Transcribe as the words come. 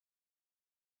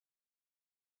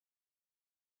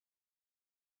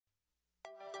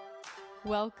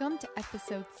Welcome to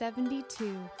episode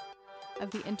 72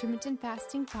 of the Intermittent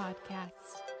Fasting Podcast.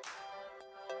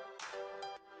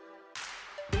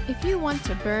 If you want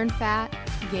to burn fat,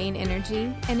 gain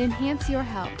energy, and enhance your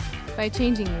health by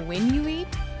changing when you eat,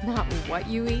 not what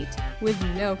you eat, with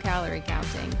no calorie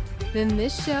counting, then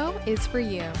this show is for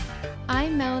you.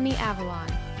 I'm Melanie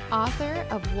Avalon, author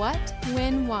of What,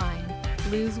 When, Wine,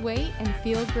 Lose Weight and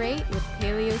Feel Great with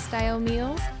Paleo-Style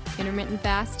Meals, Intermittent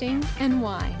Fasting, and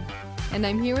Wine. And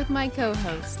I'm here with my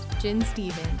co-host, Jen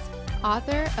Stevens,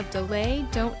 author of Delay,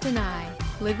 Don't Deny,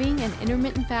 Living an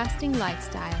Intermittent Fasting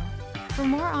Lifestyle. For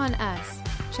more on us,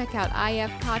 check out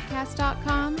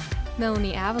ifpodcast.com,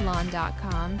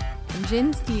 melanieavalon.com, and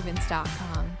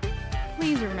jenstevens.com.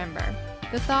 Please remember,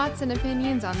 the thoughts and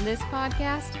opinions on this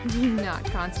podcast do not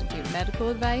constitute medical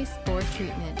advice or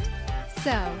treatment.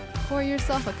 So, pour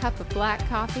yourself a cup of black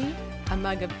coffee, a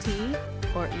mug of tea,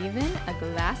 or even a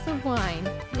glass of wine,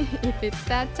 if it's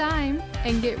that time,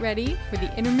 and get ready for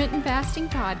the Intermittent Fasting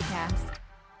Podcast.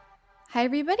 Hi,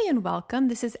 everybody, and welcome.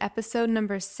 This is episode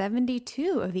number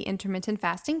 72 of the Intermittent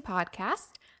Fasting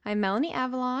Podcast. I'm Melanie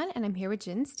Avalon, and I'm here with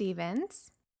Jen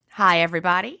Stevens. Hi,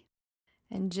 everybody.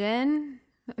 And Jen,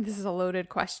 this is a loaded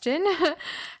question.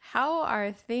 How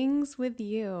are things with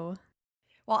you?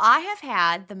 Well, I have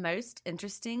had the most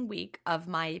interesting week of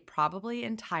my probably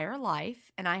entire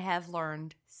life, and I have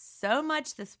learned so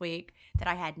much this week that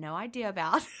I had no idea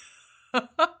about.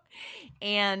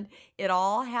 And it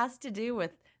all has to do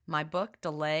with my book,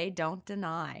 Delay, Don't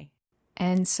Deny.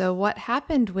 And so what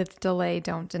happened with Delay,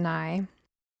 Don't Deny?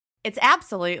 It's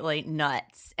absolutely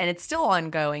nuts, and it's still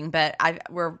ongoing, but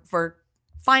we're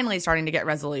finally starting to get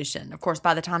resolution. Of course,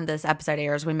 by the time this episode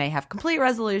airs, we may have complete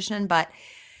resolution, but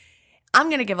I'm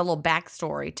going to give a little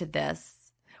backstory to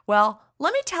this. Well,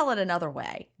 let me tell it another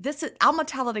way. I'm going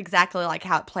to tell it exactly like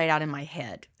how it played out in my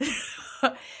head.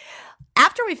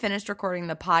 After we finished recording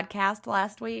the podcast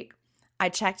last week, I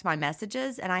checked my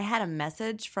messages and I had a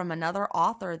message from another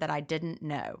author that I didn't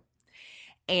know.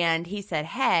 And he said,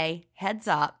 hey, heads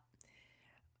up,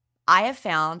 I have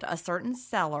found a certain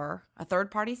seller, a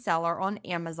third-party seller on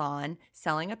Amazon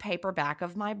selling a paperback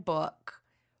of my book.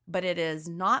 But it is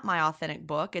not my authentic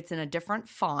book. It's in a different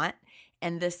font,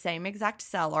 and this same exact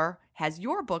seller has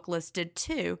your book listed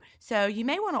too. So you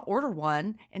may want to order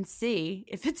one and see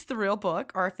if it's the real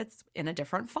book or if it's in a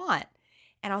different font.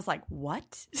 And I was like,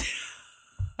 what?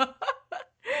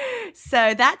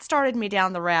 So that started me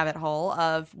down the rabbit hole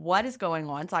of what is going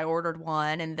on. So I ordered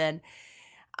one, and then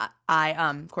I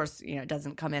of course, it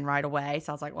doesn't come in right away.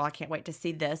 So I was like, well, I can't wait to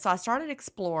see this. So I started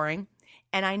exploring.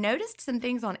 And I noticed some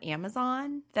things on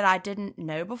Amazon that I didn't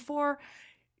know before.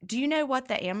 Do you know what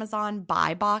the Amazon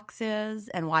buy box is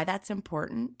and why that's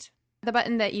important? The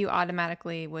button that you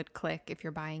automatically would click if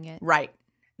you're buying it. Right.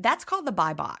 That's called the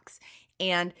buy box.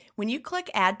 And when you click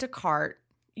add to cart,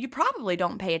 you probably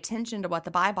don't pay attention to what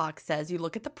the buy box says. You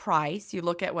look at the price, you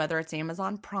look at whether it's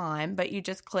Amazon Prime, but you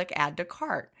just click add to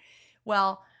cart.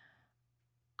 Well,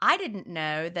 I didn't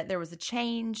know that there was a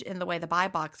change in the way the buy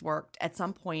box worked at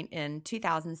some point in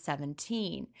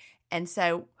 2017. And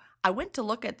so I went to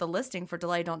look at the listing for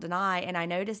Delay, Don't Deny, and I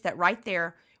noticed that right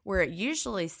there where it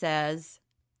usually says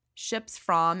ships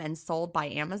from and sold by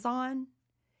Amazon,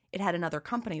 it had another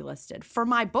company listed for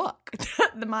my book.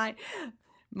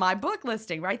 my book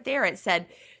listing right there, it said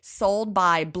sold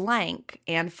by blank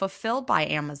and fulfilled by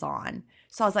Amazon.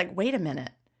 So I was like, wait a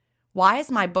minute. Why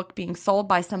is my book being sold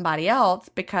by somebody else?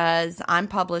 Because I'm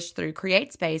published through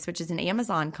CreateSpace, which is an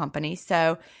Amazon company.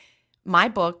 So my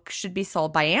book should be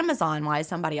sold by Amazon. Why is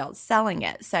somebody else selling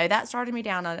it? So that started me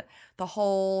down the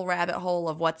whole rabbit hole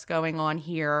of what's going on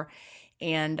here.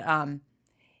 And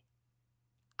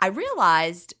I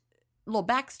realized, a little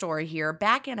backstory here,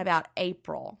 back in about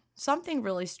April, something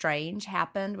really strange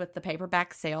happened with the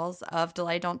paperback sales of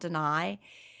Delay, Don't Deny.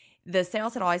 The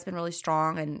sales had always been really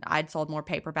strong, and I'd sold more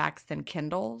paperbacks than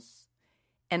Kindles.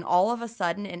 And all of a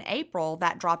sudden in April,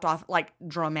 that dropped off like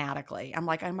dramatically. I'm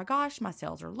like, oh my gosh, my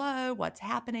sales are low. What's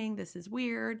happening? This is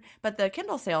weird. But the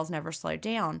Kindle sales never slowed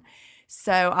down.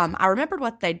 So I remembered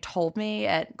what they'd told me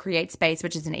at CreateSpace,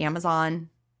 which is an Amazon.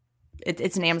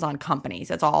 It's an Amazon company.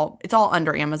 So it's all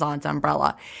under Amazon's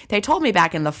umbrella. They told me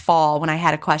back in the fall when I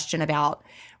had a question about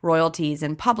royalties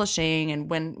and publishing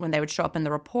and when they would show up in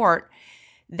the report,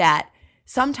 that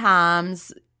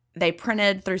sometimes they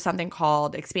printed through something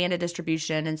called expanded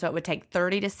distribution, and so it would take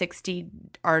 30 to 60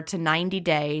 or to 90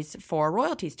 days for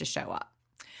royalties to show up.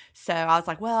 So I was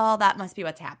like, well, that must be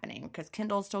what's happening because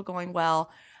Kindle's still going well.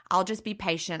 I'll just be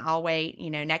patient. I'll wait.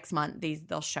 Next month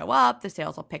they'll show up. The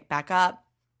sales will pick back up.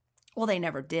 Well, they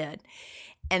never did.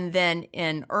 And then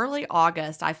in early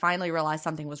August, I finally realized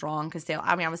something was wrong because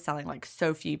I was selling like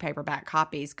so few paperback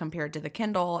copies compared to the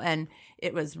Kindle, and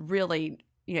it was really,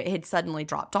 it had suddenly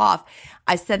dropped off.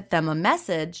 I sent them a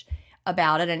message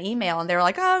about it, an email, and they were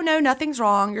like, oh, no, nothing's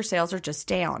wrong. Your sales are just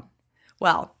down.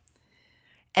 Well,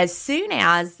 as soon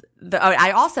as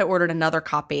I also ordered another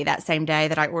copy that same day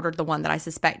that I ordered the one that I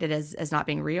suspected as not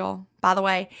being real, by the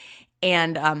way.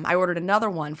 And I ordered another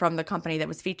one from the company that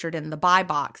was featured in the buy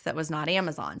box that was not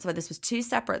Amazon. So this was two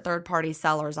separate third-party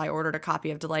sellers I ordered a copy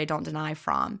of Delay Don't Deny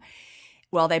from.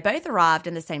 Well, they both arrived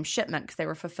in the same shipment because they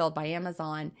were fulfilled by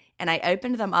Amazon. And I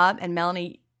opened them up, and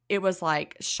Melanie, it was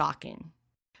like shocking.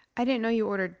 I didn't know you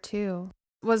ordered two.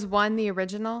 Was one the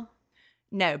original?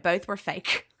 No, both were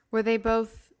fake. Were they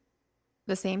both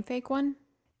the same fake one?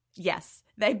 Yes.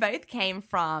 They both came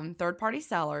from third-party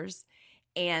sellers.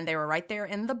 And they were right there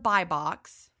in the buy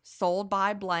box, sold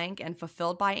by blank and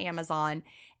fulfilled by Amazon.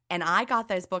 And I got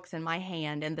those books in my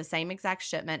hand in the same exact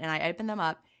shipment, and I opened them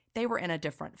up. They were in a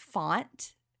different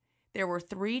font. There were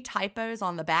 3 typos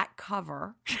on the back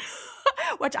cover,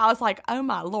 which I was like, oh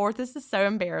my Lord, this is so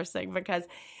embarrassing, because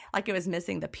like it was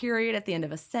missing the period at the end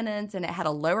of a sentence, and it had a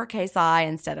lowercase I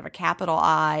instead of a capital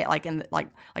I, like when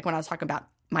I was talking about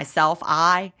myself,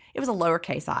 it was a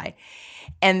lowercase I.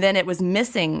 And then it was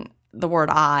missing the word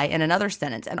I in another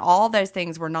sentence. And all those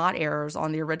things were not errors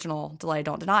on the original Delay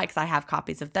Don't Deny, because I have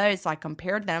copies of those. So I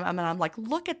compared them, and I'm like,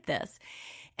 look at this.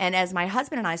 And as my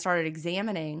husband and I started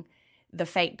examining the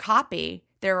fake copy,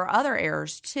 there were other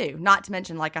errors too. Not to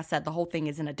mention, like I said, the whole thing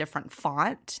is in a different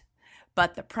font,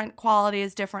 but the print quality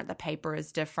is different. The paper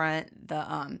is different.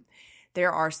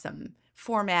 There are some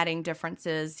formatting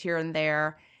differences here and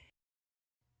there,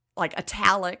 like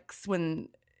italics when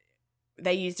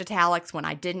they used italics when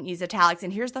I didn't use italics.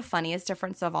 And here's the funniest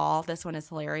difference of all. This one is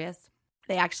hilarious.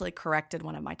 They actually corrected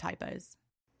one of my typos.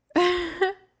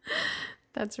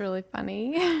 That's really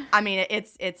funny. I mean,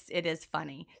 it is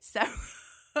funny. So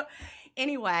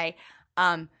anyway,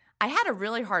 I had a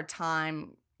really hard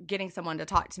time getting someone to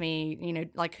talk to me,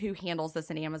 like who handles this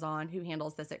in Amazon, who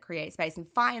handles this at CreateSpace. And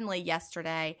finally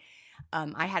yesterday,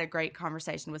 I had a great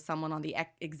conversation with someone on the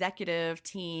executive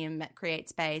team at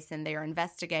CreateSpace, and they are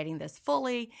investigating this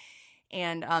fully.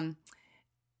 And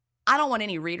I don't want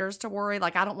any readers to worry.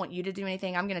 Like, I don't want you to do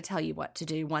anything. I'm going to tell you what to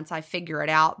do once I figure it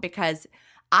out, because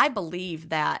I believe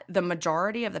that the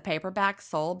majority of the paperbacks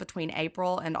sold between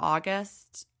April and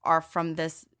August are from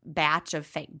this batch of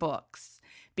fake books,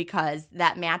 because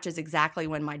that matches exactly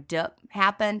when my dip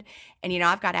happened. And,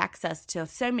 I've got access to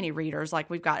so many readers. Like,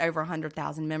 we've got over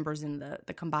 100,000 members in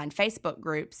the combined Facebook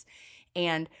groups.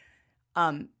 And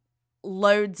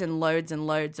loads and loads and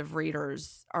loads of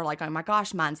readers are like, oh my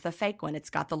gosh, mine's the fake one. It's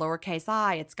got the lowercase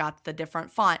I. It's got the different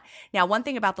font. Now, one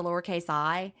thing about the lowercase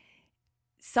I,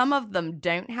 some of them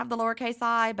don't have the lowercase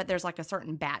I, but there's like a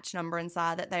certain batch number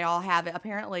inside that they all have.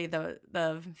 Apparently,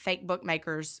 the fake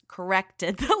bookmakers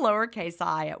corrected the lowercase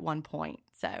I at one point.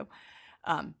 So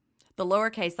the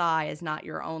lowercase I is not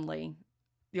the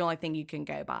only thing you can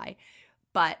go by.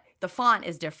 But the font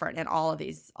is different in all of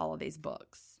these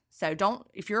books. So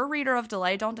if you're a reader of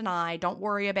Delay Don't Deny, don't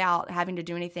worry about having to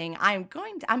do anything. I'm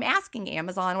asking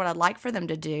Amazon, what I'd like for them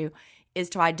to do is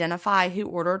to identify who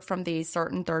ordered from these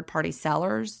certain third-party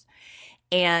sellers.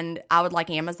 And I would like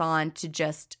Amazon to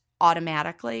just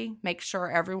automatically make sure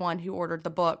everyone who ordered the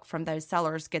book from those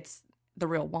sellers gets the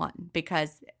real one,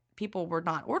 because people were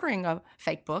not ordering a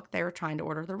fake book. They were trying to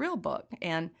order the real book.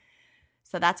 And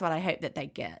so that's what I hope that they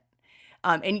get.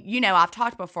 And, I've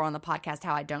talked before on the podcast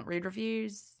how I don't read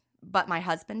reviews, but my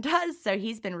husband does. So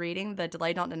he's been reading the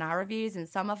Delay Don't Deny reviews, and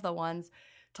some of the ones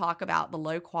talk about the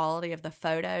low quality of the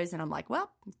photos. And I'm like,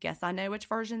 well, guess I know which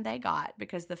version they got,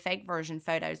 because the fake version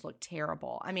photos look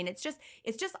terrible. I mean, it's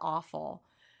just awful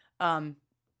to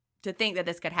think that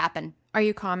this could happen. Are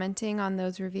you commenting on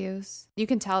those reviews? You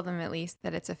can tell them at least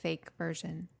that it's a fake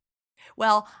version.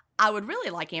 Well, I would really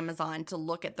like Amazon to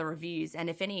look at the reviews, and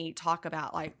if any talk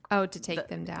about to take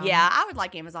them down. Yeah, I would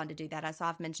like Amazon to do that. So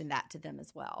I've mentioned that to them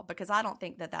as well, because I don't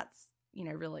think that that's,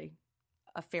 really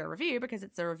a fair review, because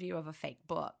it's a review of a fake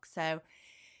book. So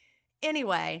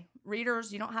anyway,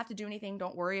 readers, you don't have to do anything.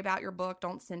 Don't worry about your book.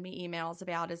 Don't send me emails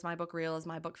about, is my book real? Is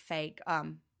my book fake?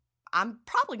 I'm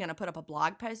probably going to put up a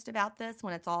blog post about this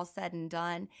when it's all said and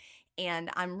done. And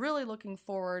I'm really looking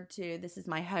forward to, this is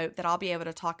my hope, that I'll be able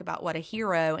to talk about what a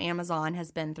hero Amazon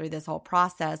has been through this whole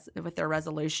process with their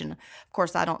resolution. Of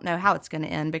course, I don't know how it's going to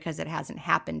end, because it hasn't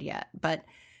happened yet. But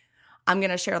I'm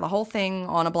going to share the whole thing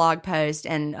on a blog post.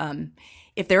 And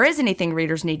if there is anything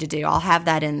readers need to do, I'll have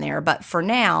that in there. But for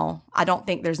now, I don't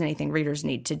think there's anything readers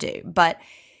need to do. But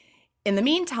in the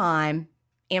meantime,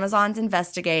 Amazon's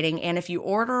investigating, and if you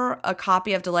order a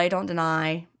copy of Delay Don't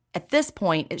Deny, at this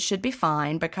point, it should be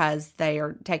fine because they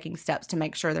are taking steps to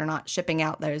make sure they're not shipping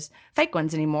out those fake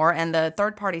ones anymore, and the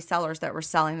third-party sellers that were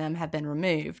selling them have been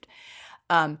removed.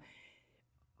 But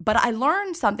I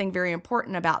learned something very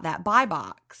important about that buy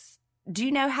box. Do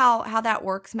you know how that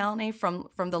works, Melanie, from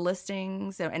the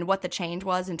listings and what the change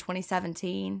was in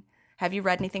 2017? Have you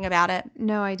read anything about it?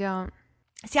 No, I don't.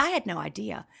 See, I had no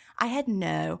idea. I had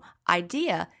no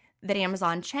idea that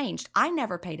Amazon changed. I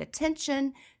never paid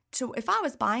attention to if I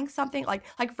was buying something like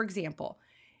for example,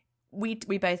 we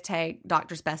both take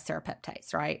Doctor's Best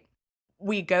Serapeptase, right?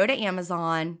 We go to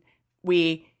Amazon,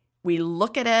 we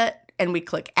look at it and we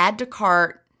click add to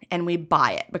cart and we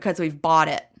buy it because we've bought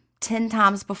it 10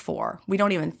 times before. We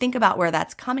don't even think about where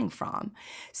that's coming from.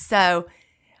 So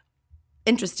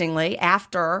interestingly,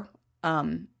 after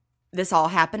this all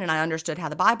happened and I understood how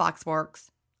the buy box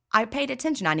works, I paid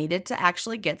attention. I needed to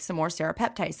actually get some more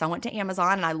serapeptase. So I went to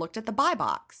Amazon and I looked at the buy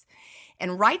box.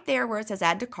 And right there where it says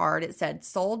add to cart, it said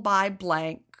sold by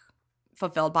blank,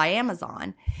 fulfilled by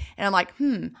Amazon. And I'm like,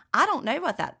 I don't know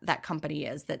what that company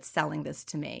is that's selling this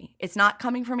to me. It's not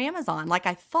coming from Amazon like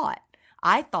I thought.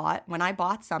 I thought when I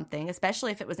bought something,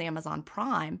 especially if it was Amazon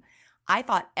Prime, I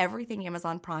thought everything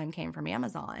Amazon Prime came from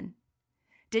Amazon.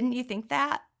 Didn't you think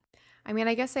that? I mean,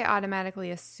 I guess I automatically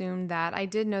assumed that. I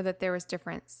did know that there was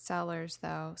different sellers,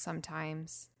 though,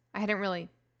 sometimes. I hadn't really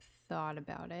thought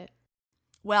about it.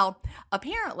 Well,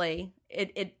 apparently,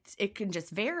 it can just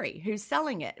vary who's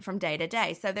selling it from day to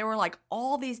day. So there were like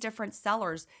all these different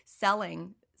sellers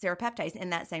selling serapeptase in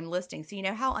that same listing. So you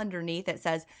know how underneath it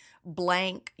says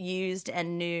blank, used,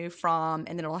 and new from,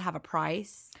 and then it'll have a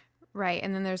price? Right,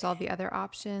 and then there's all the other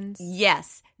options.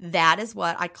 Yes, that is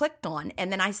what I clicked on.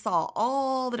 And then I saw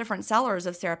all the different sellers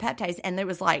of serapeptase, and it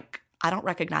was like, I don't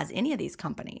recognize any of these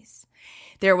companies.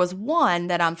 There was one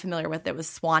that I'm familiar with that was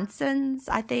Swanson's,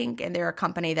 I think, and they're a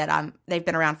company that they've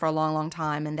been around for a long, long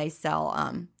time, and they sell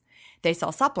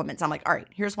supplements. I'm like, all right,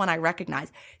 here's one I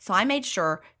recognize. So I made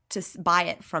sure to buy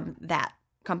it from that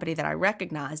company that I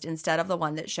recognized instead of the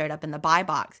one that showed up in the buy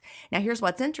box. Now, here's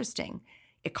what's interesting.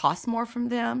 It costs more from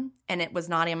them, and it was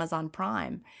not Amazon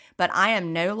Prime. But I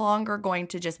am no longer going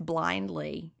to just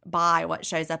blindly buy what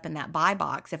shows up in that buy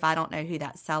box if I don't know who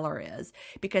that seller is,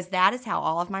 because that is how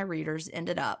all of my readers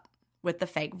ended up with the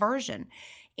fake version.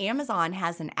 Amazon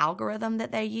has an algorithm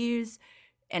that they use,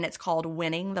 and it's called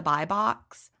Winning the Buy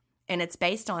Box, and it's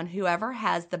based on whoever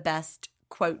has the best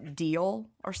quote deal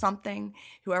or something.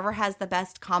 Whoever has the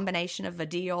best combination of a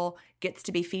deal gets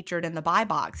to be featured in the buy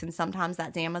box, and sometimes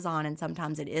that's Amazon and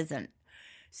sometimes it isn't.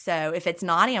 So if it's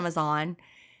not Amazon,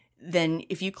 then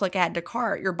if you click add to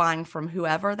cart, you're buying from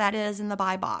whoever that is in the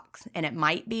buy box, and it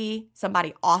might be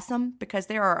somebody awesome because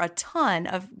there are a ton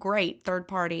of great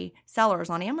third-party sellers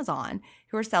on Amazon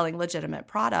who are selling legitimate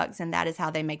products, and that is how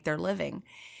they make their living.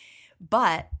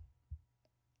 But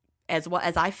as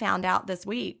I found out this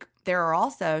week, there are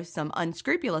also some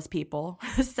unscrupulous people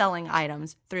selling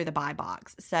items through the buy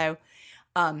box. So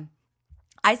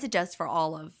I suggest for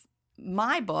all of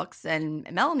my books and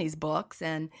Melanie's books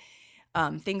and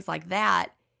things like that,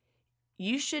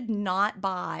 you should not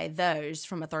buy those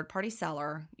from a third-party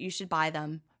seller. You should buy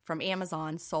them from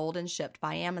Amazon, sold and shipped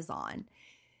by Amazon.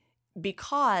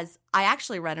 Because I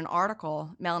actually read an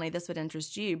article, Melanie, this would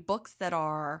interest you, books that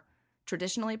are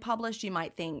traditionally published, you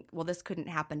might think, well, this couldn't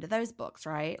happen to those books,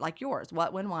 right? Like yours,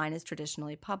 What When Wine is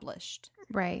traditionally published.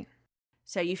 Right.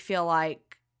 So you feel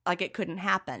like it couldn't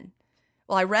happen.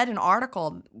 Well, I read an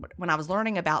article when I was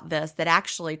learning about this that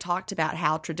actually talked about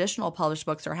how traditional published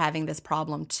books are having this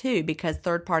problem too, because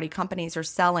third-party companies are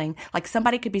selling, like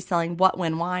somebody could be selling What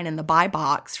When Wine in the buy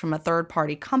box from a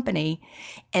third-party company,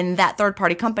 and that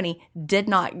third-party company did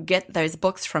not get those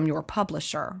books from your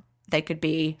publisher. They could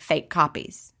be fake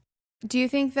copies. Do you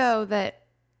think, though, that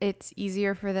it's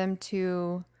easier for them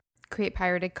to create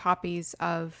pirated copies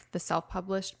of the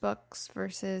self-published books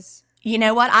versus... You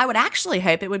know what? I would actually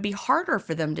hope it would be harder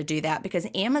for them to do that because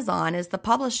Amazon is the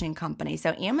publishing company.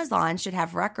 So Amazon should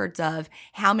have records of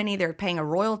how many they're paying a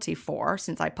royalty for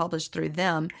since I published through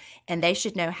them, and they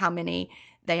should know how many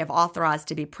they have authorized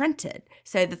to be printed.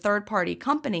 So the third-party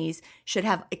companies should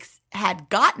have had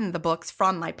gotten the books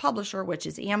from my publisher, which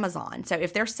is Amazon. So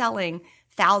if they're selling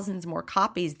thousands more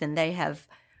copies than they have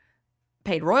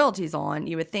paid royalties on,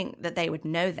 you would think that they would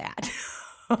know that.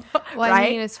 Well, right? I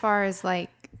mean, as far as like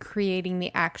creating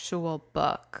the actual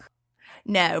book.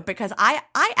 No, because I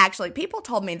actually, people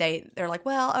told me they're like,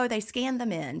 well, oh, they scan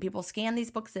them in. People scan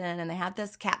these books in and they have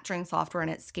this capturing software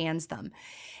and it scans them.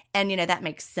 And, that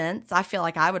makes sense. I feel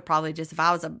like I would probably just, if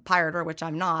I was a pirater, which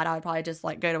I'm not, I would probably just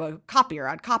like go to a copier.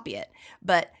 I'd copy it.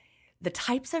 But the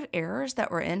types of errors that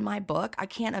were in my book, I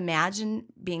can't imagine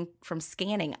being from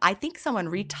scanning. I think someone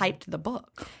retyped the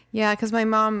book. Yeah, because my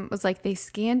mom was like, they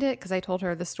scanned it because I told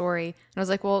her the story. And I was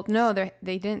like, well, no,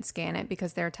 they didn't scan it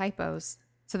because there are typos.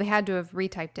 So they had to have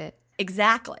retyped it.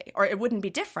 Exactly. Or it wouldn't be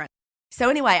different. So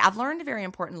anyway, I've learned a very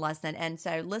important lesson. And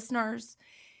so listeners,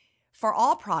 for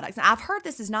all products, and I've heard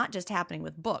this is not just happening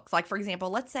with books. Like, for example,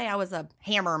 let's say I was a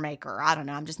hammer maker. I don't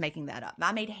know. I'm just making that up.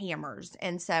 I made hammers.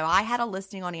 And so I had a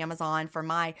listing on Amazon for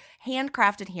my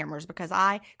handcrafted hammers because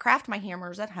I craft my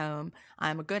hammers at home.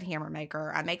 I'm a good hammer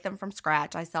maker. I make them from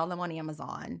scratch. I sell them on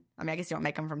Amazon. I mean, I guess you don't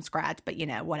make them from scratch, but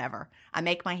whatever. I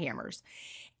make my hammers.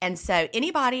 And so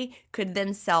anybody could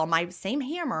then sell my same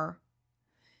hammer.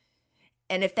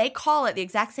 And if they call it the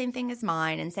exact same thing as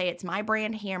mine and say it's my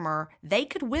brand hammer, they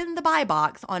could win the buy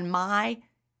box on my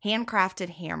handcrafted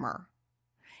hammer.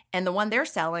 And the one they're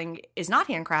selling is not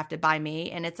handcrafted by me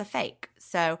and it's a fake.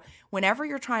 So whenever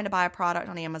you're trying to buy a product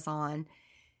on Amazon,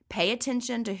 pay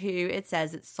attention to who it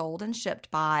says it's sold and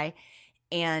shipped by.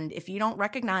 And if you don't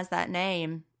recognize that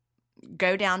name,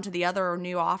 go down to the other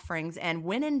new offerings. And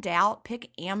when in doubt, pick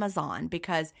Amazon,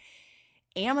 because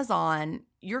Amazon,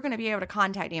 you're going to be able to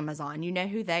contact Amazon. You know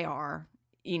who they are.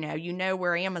 You know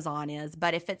where Amazon is.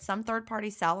 But if it's some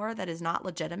third-party seller that is not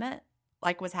legitimate,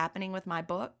 like was happening with my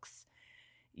books,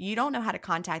 you don't know how to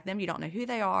contact them. You don't know who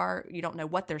they are. You don't know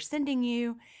what they're sending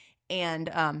you.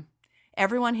 And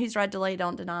everyone who's read Delay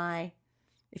Don't Deny,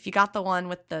 if you got the one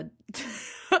with the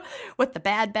with the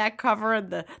bad back cover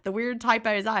and the weird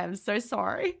typos, I am so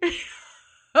sorry.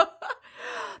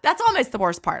 That's almost the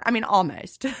worst part. I mean,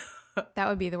 almost. That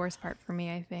would be the worst part for me,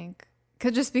 I think.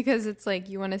 Just because it's like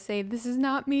you want to say, this is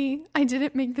not me. I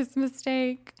didn't make this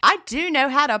mistake. I do know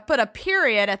how to put a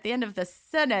period at the end of the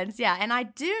sentence. Yeah. And I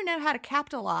do know how to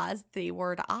capitalize the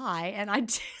word I. And I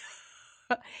do.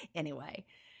 Anyway,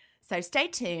 so stay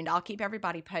tuned. I'll keep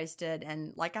everybody posted.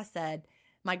 And like I said,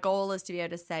 my goal is to be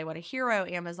able to say what a hero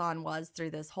Amazon was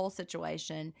through this whole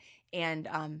situation. And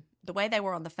the way they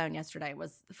were on the phone yesterday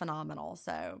was phenomenal.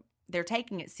 So they're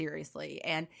taking it seriously.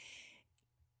 And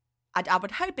I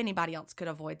would hope anybody else could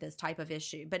avoid this type of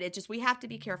issue. But we have to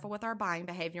be careful with our buying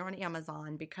behavior on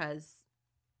Amazon because,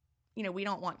 we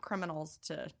don't want criminals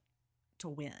to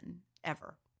win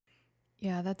ever.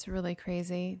 Yeah, that's really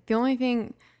crazy. The only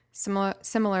thing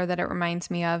similar that it reminds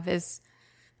me of is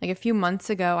like a few months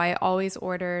ago, I always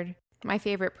ordered my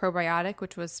favorite probiotic,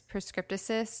 which was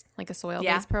Prescripticus, like a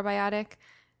soil-based probiotic.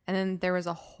 And then there was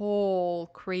a whole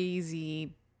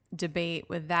crazy debate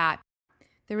with that.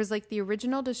 There was like the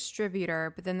original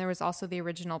distributor, but then there was also the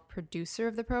original producer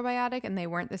of the probiotic, and they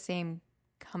weren't the same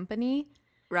company.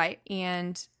 Right.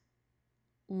 And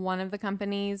one of the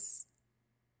companies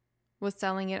was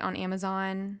selling it on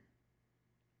Amazon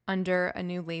under a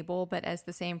new label, but as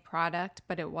the same product,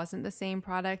 but it wasn't the same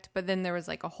product. But then there was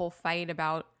like a whole fight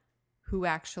about who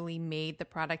actually made the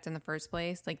product in the first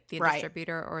place, like the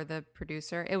distributor or the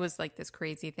producer. It was like this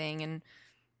crazy thing. And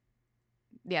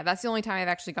yeah, that's the only time I've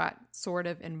actually got sort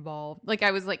of involved. Like I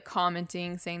was like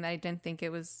commenting saying that I didn't think it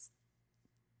was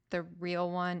the real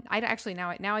one. I actually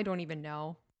now I don't even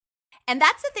know. And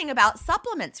that's the thing about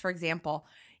supplements, for example,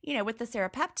 with the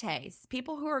serapeptase,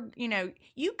 people who are,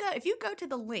 if you go to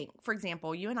the link, for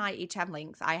example, you and I each have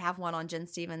links. I have one on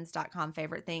jenstevens.com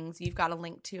favorite things. You've got a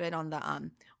link to it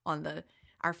on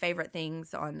our favorite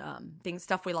things on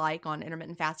stuff we like on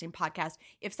Intermittent Fasting Podcast.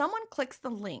 If someone clicks the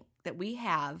link that we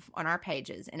have on our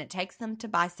pages and it takes them to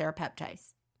buy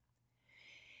serapeptase,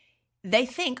 they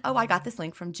think, oh, I got this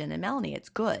link from Jen and Melanie. It's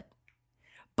good.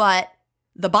 But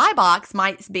the buy box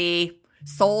might be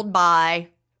sold by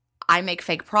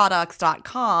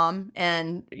imakefakeproducts.com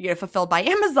and fulfilled by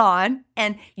Amazon,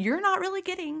 and you're not really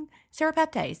getting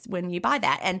serapeptase when you buy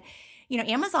that. And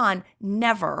Amazon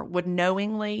never would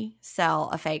knowingly sell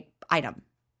a fake item.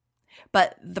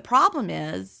 But the problem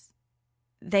is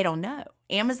they don't know.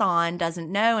 Amazon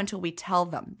doesn't know until we tell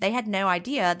them. They had no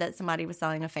idea that somebody was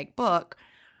selling a fake book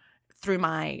through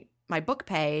my book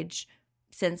page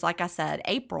since, like I said,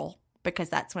 April, because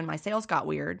that's when my sales got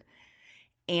weird.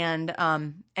 And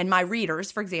my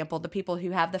readers, for example, the people who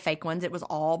have the fake ones, it was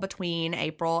all between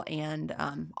April and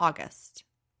August.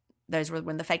 Those were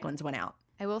when the fake ones went out.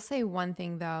 I will say one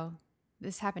thing, though.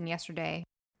 This happened yesterday.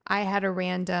 I had a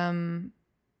random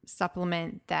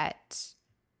supplement that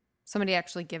somebody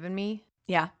actually given me.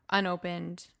 Yeah.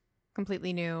 Unopened,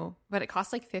 completely new, but it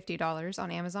cost like $50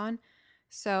 on Amazon.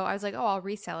 So I was like, oh, I'll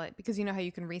resell it, because you know how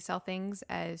you can resell things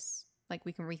as like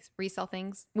we can resell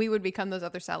things. We would become those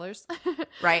other sellers.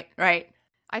 Right.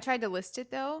 I tried to list it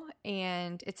though,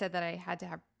 and it said that I had to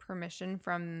have permission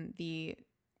from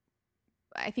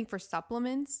I think for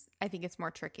supplements, I think it's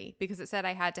more tricky because it said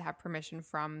I had to have permission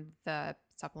from the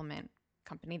supplement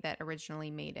company that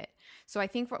originally made it. So I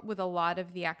think with a lot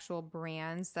of the actual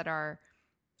brands that are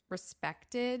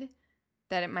respected,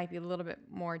 that it might be a little bit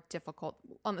more difficult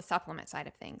on the supplement side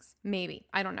of things. Maybe.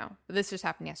 I don't know. But this just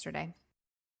happened yesterday.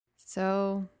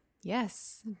 So,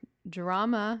 yes,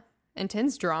 drama,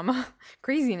 intense drama,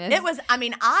 craziness. It was,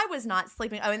 I was not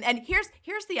sleeping. Oh, and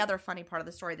here's the other funny part of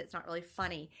the story that's not really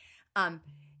funny.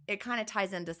 It kind of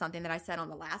ties into something that I said on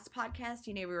the last podcast.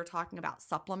 We were talking about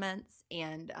supplements,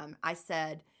 and I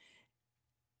said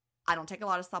I don't take a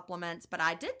lot of supplements, but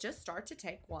I did just start to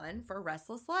take one for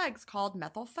restless legs called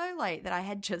methylfolate that I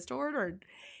had just ordered.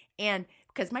 And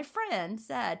because my friend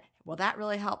said, well, that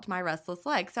really helped my restless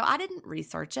legs. So I didn't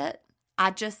research it.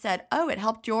 I just said, oh, it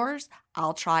helped yours?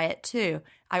 I'll try it too.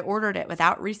 I ordered it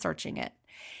without researching it.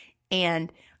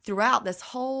 And throughout this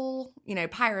whole,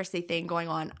 piracy thing going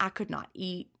on, I could not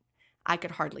eat. I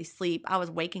could hardly sleep. I was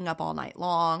waking up all night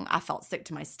long. I felt sick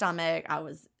to my stomach. I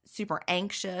was super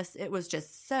anxious. It was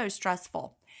just so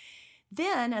stressful.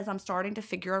 Then as I'm starting to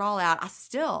figure it all out, I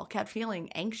still kept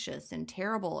feeling anxious and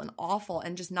terrible and awful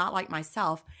and just not like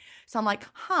myself. So I'm like,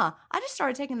 I just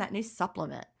started taking that new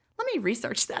supplement. Let me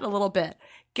research that a little bit.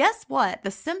 Guess what?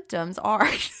 The symptoms are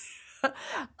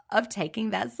of taking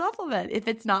that supplement, if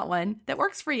it's not one that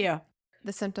works for you.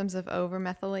 The symptoms of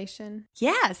overmethylation?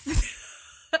 Yes.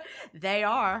 They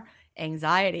are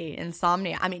anxiety,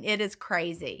 insomnia. It is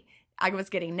crazy. I was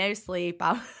getting no sleep.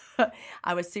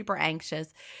 I was super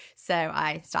anxious, so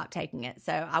I stopped taking it.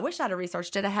 So I wish I'd have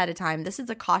researched it ahead of time. This is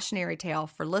a cautionary tale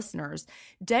for listeners.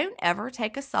 Don't ever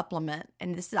take a supplement,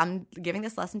 and I'm giving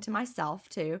this lesson to myself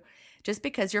too, just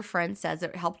because your friend says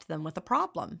it helped them with a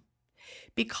problem.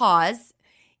 Because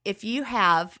if you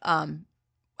have,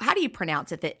 how do you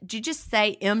pronounce it? Do you just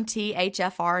say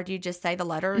MTHFR? Do you just say the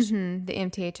letters? Mm-hmm. The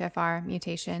MTHFR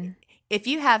mutation. If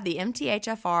you have the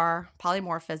MTHFR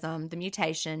polymorphism, the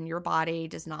mutation, your body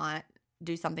does not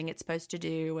do something it's supposed to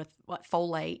do with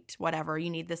folate, whatever. You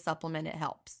need this supplement. It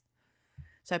helps.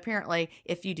 So apparently,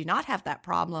 if you do not have that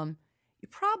problem, you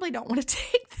probably don't want to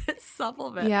take this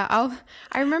supplement. Yeah,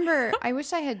 I remember, I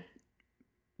wish I had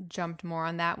jumped more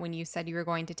on that when you said you were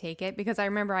going to take it, because I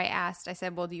remember I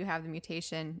said, well, do you have the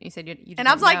mutation? You said you didn't. And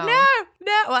I was like,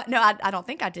 no, I don't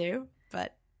think I do,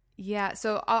 but. Yeah,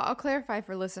 so I'll clarify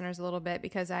for listeners a little bit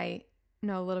because I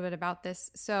know a little bit about this.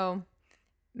 So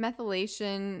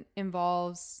methylation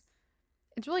involves,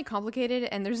 it's really complicated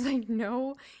and there's like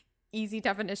no easy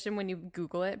definition when you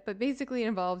Google it, but basically it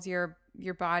involves your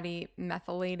body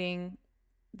methylating.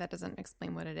 That doesn't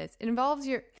explain what it is. It involves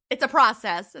It's a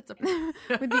process. With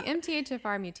the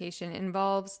MTHFR mutation, it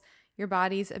involves your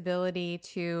body's ability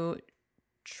to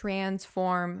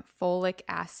transform folic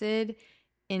acid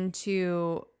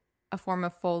into a form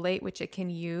of folate, which it can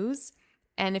use.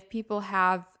 And if people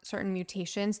have certain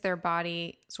mutations, their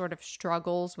body sort of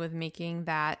struggles with making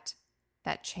that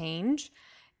change.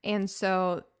 And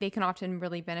so they can often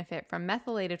really benefit from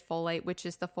methylated folate, which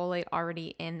is the folate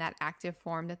already in that active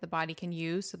form that the body can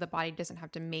use. So the body doesn't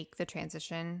have to make the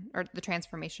transition or the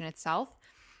transformation itself.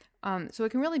 So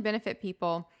it can really benefit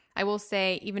people. I will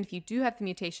say, even if you do have the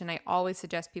mutation, I always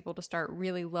suggest people to start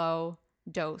really low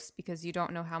dose because you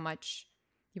don't know how much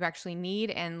you actually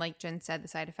need. And like Jen said, the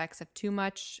side effects of too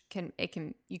much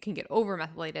you can get over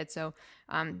methylated. So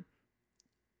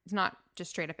it's not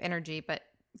just straight up energy, but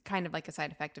kind of like a side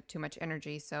effect of too much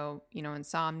energy. So,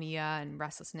 insomnia and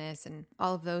restlessness and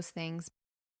all of those things.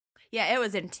 Yeah, it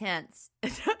was intense.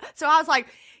 So I was like,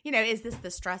 is this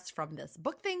the stress from this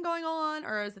book thing going on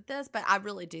or is it this? But I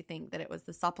really do think that it was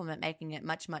the supplement making it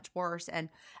much, much worse. And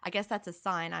I guess that's a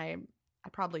sign I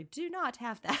probably do not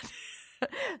have that.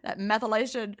 That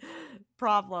methylation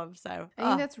problem. So I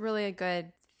think that's really a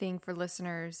good thing for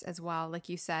listeners as well. Like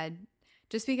you said,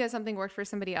 just because something worked for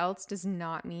somebody else does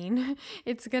not mean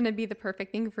it's going to be the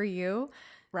perfect thing for you.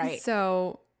 Right.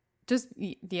 So just,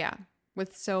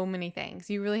 with so many things,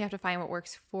 you really have to find what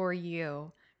works for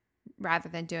you rather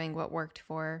than doing what worked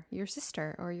for your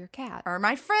sister or your cat. Or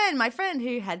my friend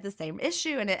who had the same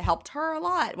issue and it helped her a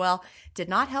lot. Well, did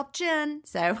not help Jen.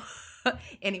 So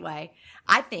anyway,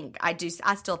 I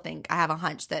still think I have a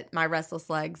hunch that my restless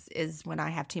legs is when I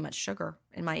have too much sugar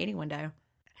in my eating window.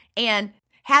 And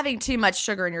having too much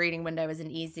sugar in your eating window is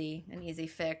an easy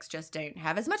fix. Just don't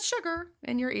have as much sugar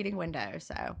in your eating window.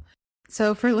 So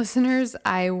So for listeners,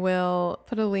 I will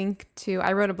put a link to,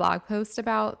 I wrote a blog post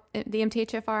about the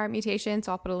MTHFR mutation,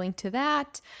 so I'll put a link to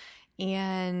that.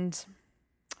 And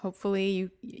hopefully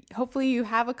you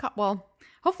have a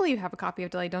hopefully you have a copy of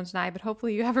Delay Don't Deny, but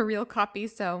hopefully you have a real copy.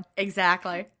 So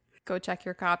exactly. Go check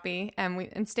your copy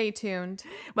and stay tuned.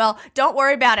 Well, don't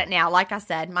worry about it now. Like I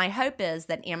said, my hope is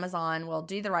that Amazon will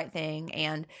do the right thing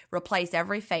and replace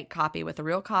every fake copy with a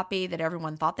real copy that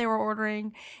everyone thought they were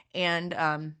ordering.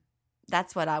 And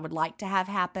that's what I would like to have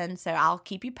happen. So I'll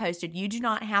keep you posted. You do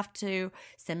not have to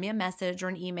send me a message or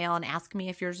an email and ask me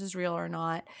if yours is real or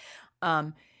not.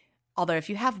 Although if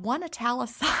you have one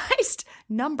italicized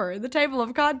number in the table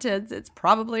of contents, it's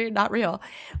probably not real.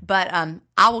 But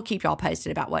I will keep y'all posted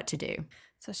about what to do.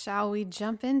 So shall we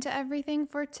jump into everything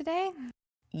for today?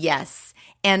 Yes.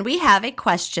 And we have a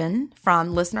question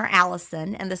from listener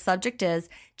Allison, and the subject is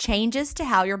changes to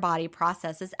how your body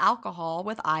processes alcohol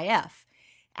with IF.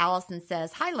 Allison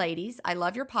says, "Hi, ladies. I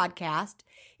love your podcast.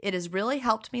 It has really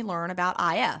helped me learn about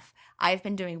IF. I have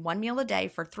been doing 1 meal a day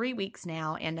for 3 weeks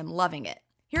now and am loving it.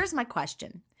 Here's my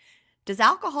question. Does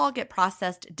alcohol get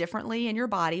processed differently in your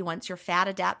body once you're fat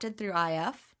adapted through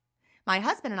IF? My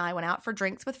husband and I went out for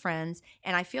drinks with friends,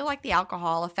 and I feel like the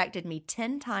alcohol affected me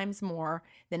 10 times more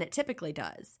than it typically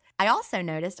does. I also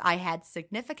noticed I had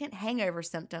significant hangover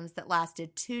symptoms that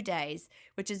lasted 2 days,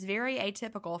 which is very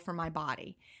atypical for my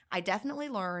body. I definitely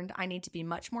learned I need to be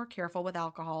much more careful with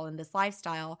alcohol in this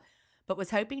lifestyle, but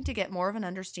was hoping to get more of an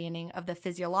understanding of the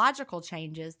physiological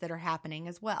changes that are happening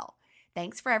as well.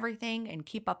 Thanks for everything and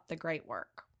keep up the great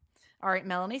work." All right,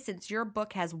 Melanie, since your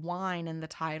book has wine in the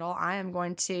title, I am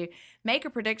going to make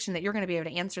a prediction that you're going to be able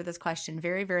to answer this question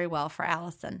very, very well for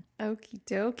Allison. Okie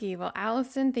dokie. Well,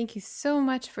 Allison, thank you so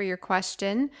much for your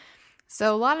question.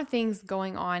 So a lot of things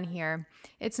going on here.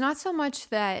 It's not so much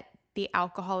that the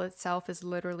alcohol itself is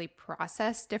literally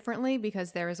processed differently,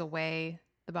 because there is a way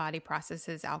the body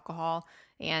processes alcohol.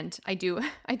 And I do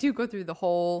go through the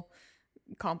whole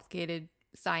complicated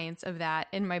science of that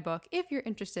in my book. If you're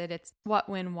interested, it's What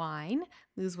When Wine,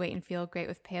 Lose Weight and Feel Great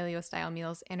with Paleo Style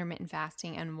Meals, Intermittent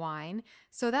Fasting, and Wine.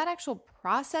 So that actual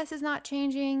process is not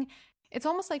changing. It's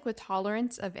almost like with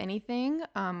tolerance of anything,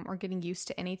 or getting used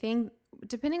to anything.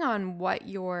 Depending on what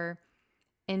you're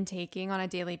intaking on a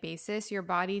daily basis, your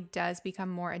body does become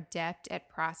more adept at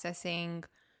processing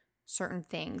certain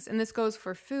things. And this goes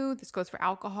for food, this goes for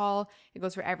alcohol, it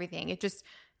goes for everything. It just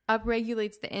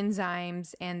upregulates the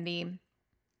enzymes and the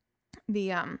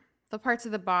parts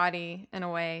of the body in a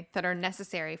way that are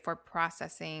necessary for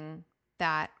processing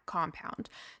that compound.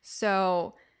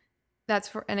 So that's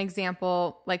for an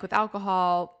example, like with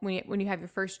alcohol, when you have your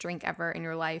first drink ever in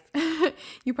your life,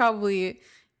 you probably,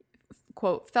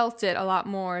 quote, felt it a lot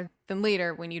more than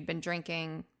later when you'd been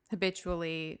drinking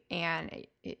habitually and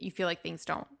you feel like things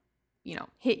don't,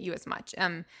 hit you as much.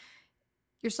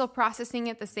 You're still processing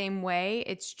it the same way.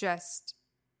 It's just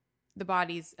the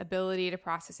body's ability to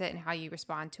process it and how you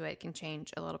respond to it can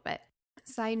change a little bit.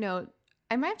 Side note,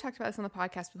 I might have talked about this on the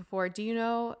podcast before. Do you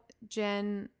know,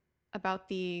 Jen, about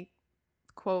the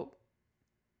quote,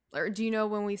 or do you know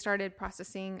when we started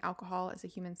processing alcohol as a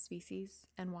human species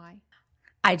and why?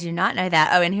 I do not know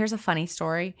that. Oh, and here's a funny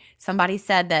story. Somebody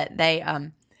said that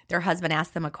their husband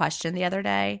asked them a question the other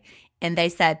day, and they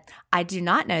said, "I do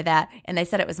not know that." And they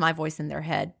said it was my voice in their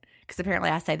head, because apparently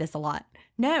I say this a lot.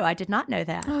 "No, I did not know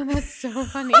that." Oh, that's so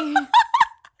funny.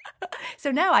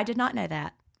 So no, I did not know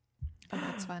that. Oh,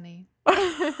 that's funny.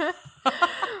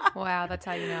 Wow, that's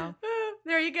how you know.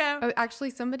 There you go. Oh,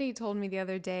 actually, somebody told me the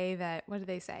other day that, what did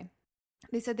they say?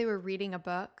 They said they were reading a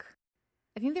book.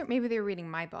 I think maybe they were reading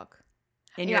my book.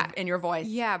 In your voice.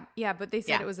 Yeah, but they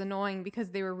said it was annoying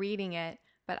because they were reading it,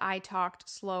 but I talked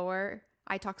slower.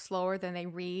 I talk slower than they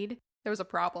read. There was a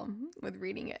problem with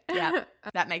reading it. Yeah,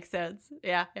 that makes sense.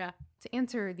 Yeah. To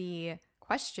answer the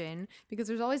question, because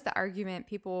there's always the argument,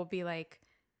 people will be like,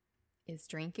 is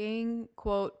drinking,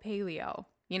 quote, paleo?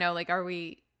 Like, are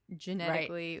we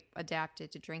genetically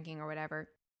adapted to drinking or whatever?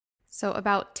 So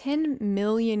about 10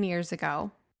 million years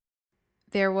ago,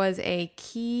 there was a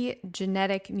key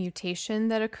genetic mutation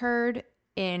that occurred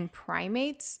in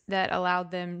primates that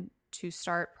allowed them to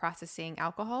start processing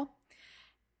alcohol.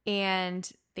 And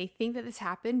they think that this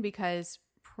happened because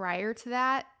prior to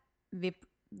that,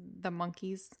 the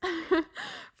monkeys,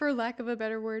 for lack of a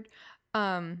better word,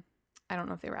 I don't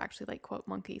know if they were actually like, quote,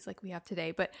 monkeys like we have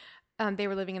today, but they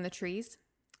were living in the trees.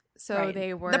 So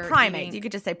they were the primates. You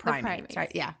could just say primates,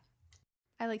 right? Yeah.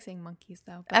 I like saying monkeys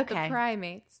though. But okay. The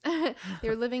primates, they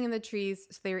were living in the trees,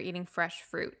 so they were eating fresh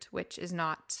fruit, which is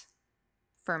not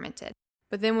fermented.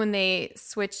 But then when they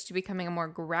switched to becoming a more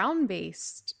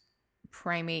ground-based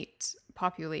primate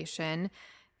population,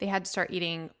 they had to start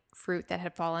eating fruit that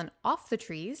had fallen off the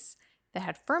trees that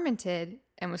had fermented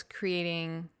and was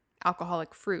creating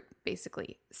alcoholic fruit,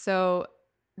 basically. So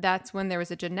that's when there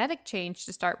was a genetic change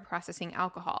to start processing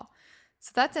alcohol.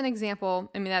 So that's an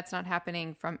example. I mean, that's not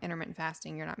happening from intermittent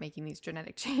fasting. You're not making these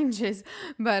genetic changes,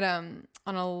 but on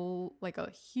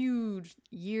a huge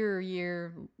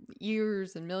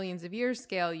years and millions of years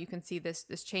scale, you can see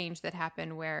this change that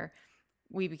happened where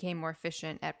we became more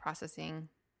efficient at processing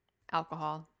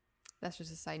alcohol. That's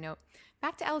just a side note.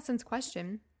 Back to Allison's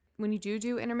question. When you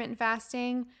do intermittent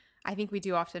fasting, I think we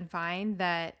do often find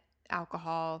that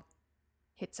alcohol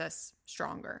hits us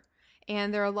stronger.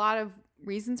 And there are a lot of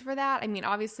reasons for that. I mean,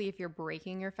 obviously, if you're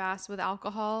breaking your fast with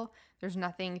alcohol, there's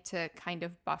nothing to kind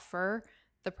of buffer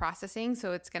the processing.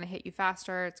 So it's going to hit you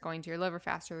faster. It's going to your liver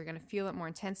faster. You're going to feel it more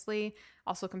intensely.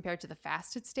 Also, compared to the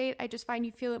fasted state, I just find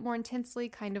you feel it more intensely,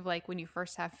 kind of like when you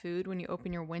first have food, when you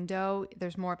open your window,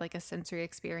 there's more of like a sensory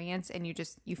experience and you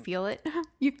feel it.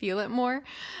 You feel it more.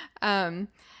 And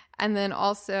then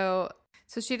also,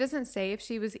 so she doesn't say if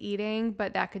she was eating,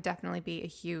 but that could definitely be a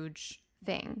huge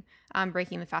thing.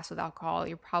 Breaking the fast with alcohol,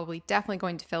 you're probably definitely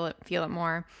going to feel it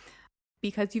more.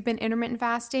 Because you've been intermittent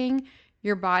fasting,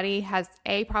 your body has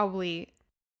probably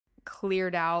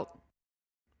cleared out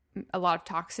a lot of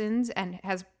toxins and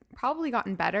has probably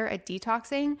gotten better at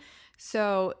detoxing.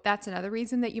 So that's another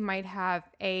reason that you might have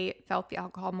felt the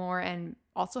alcohol more and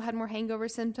also had more hangover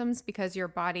symptoms, because your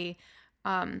body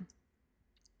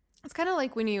it's kind of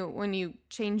like when you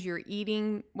change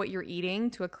what you're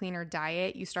eating to a cleaner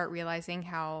diet, you start realizing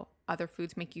how other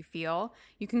foods make you feel.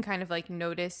 You can kind of like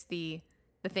notice the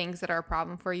things that are a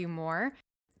problem for you more.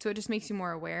 So it just makes you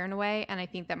more aware in a way. And I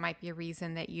think that might be a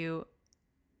reason that you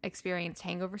experienced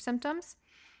hangover symptoms.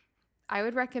 I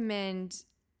would recommend,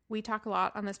 we talk a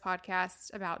lot on this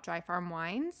podcast about Dry Farm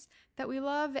Wines that we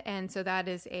love. And so that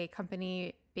is a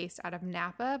company based out of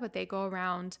Napa, but they go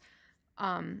around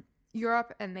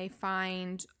Europe and they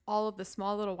find all of the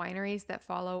small little wineries that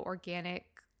follow organic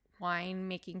wine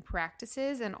making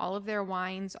practices. And all of their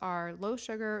wines are low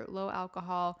sugar, low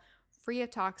alcohol, free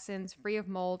of toxins, free of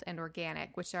mold, and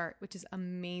organic, which is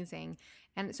amazing.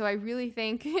 And so I really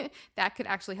think that could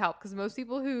actually help, because even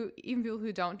people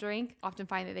who don't drink, often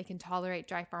find that they can tolerate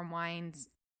Dry Farm wines.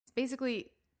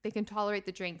 Basically, they can tolerate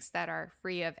the drinks that are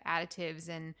free of additives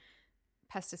and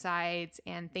pesticides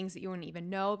and things that you wouldn't even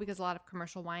know, because a lot of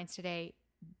commercial wines today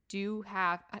do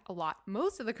have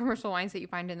most of the commercial wines that you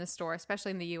find in the store,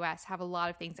 especially in the US, have a lot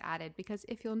of things added, because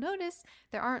if you'll notice,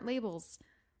 there aren't labels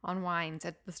on wines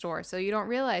at the store. So you don't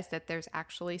realize that there's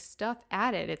actually stuff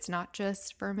added. It's not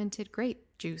just fermented grape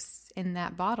juice in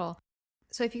that bottle.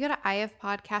 So if you go to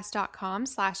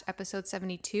ifpodcast.com/episode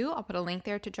 72, I'll put a link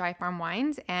there to Dry Farm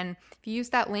Wines. And if you use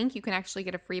that link, you can actually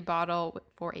get a free bottle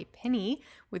for a penny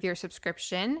with your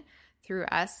subscription through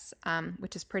us,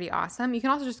 which is pretty awesome. You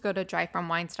can also just go to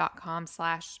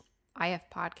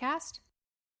dryfarmwines.com/ifpodcast.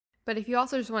 But if you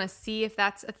also just want to see if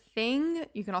that's a thing,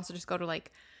 you can also just go to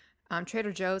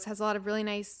Trader Joe's has a lot of really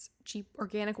nice, cheap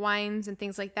organic wines and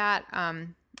things like that.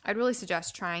 I'd really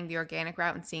suggest trying the organic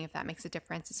route and seeing if that makes a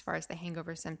difference as far as the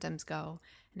hangover symptoms go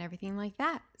and everything like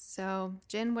that. So,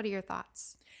 Jen, what are your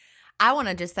thoughts? I want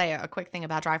to just say a quick thing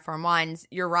about Dry Farm Wines.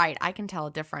 You're right. I can tell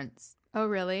a difference. Oh,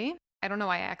 really? I don't know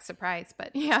why I act surprised, but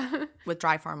yeah. With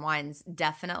Dry Farm Wines,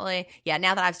 definitely. Yeah,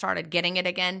 now that I've started getting it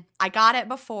again. I got it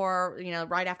before,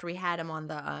 right after we had them on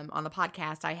the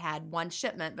podcast, I had one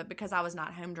shipment, but because I was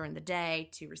not home during the day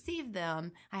to receive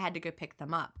them, I had to go pick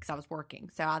them up because I was working.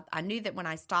 So I knew that when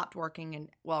I stopped working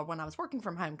when I was working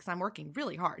from home, because I'm working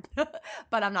really hard, but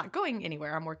I'm not going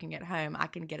anywhere. I'm working at home. I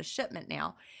can get a shipment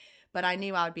now, but I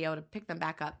knew I would be able to pick them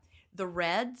back up. The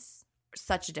reds,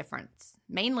 such a difference.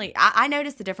 Mainly, I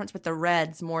noticed the difference with the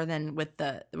reds more than with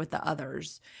the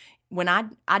others. When I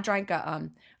drank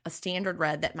a standard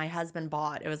red that my husband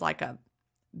bought, it was like a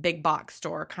big box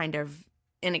store kind of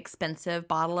inexpensive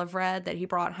bottle of red that he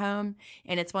brought home,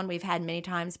 and it's one we've had many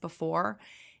times before,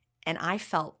 and I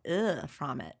felt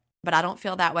from it. But I don't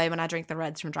feel that way when I drink the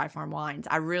reds from Dry Farm Wines.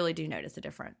 I really do notice a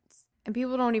difference. And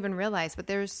people don't even realize, but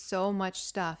there's so much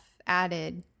stuff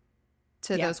added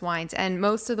to those wines. And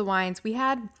most of the wines we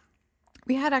had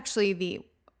actually the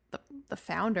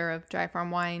founder of Dry Farm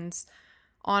Wines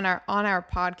on our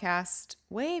podcast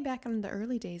way back in the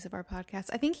early days of our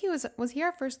podcast. I think he was he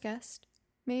our first guest?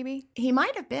 Maybe he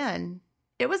might have been.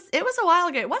 It was a while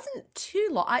ago. It wasn't too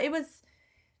long. It was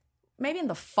maybe in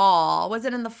the fall. Was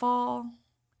it in the fall?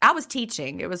 I was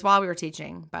teaching. It was while we were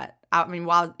teaching, but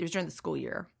while it was during the school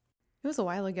year. It was a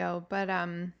while ago, but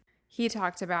he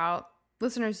talked about,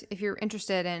 listeners, if you're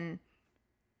interested in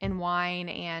in wine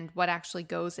and what actually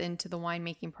goes into the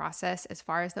winemaking process as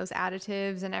far as those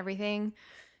additives and everything.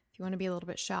 If you want to be a little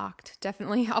bit shocked,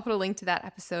 definitely I'll put a link to that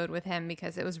episode with him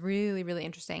because it was really, really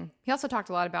interesting. He also talked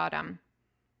a lot about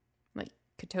like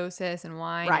ketosis and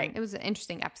wine. Right. It was an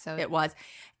interesting episode. It was.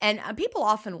 And people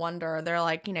often wonder, they're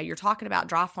like, you're talking about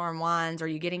Dry Farm wines. Are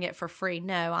you getting it for free?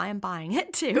 No, I am buying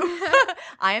it too.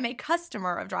 I am a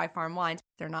customer of Dry Farm wines.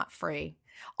 They're not free.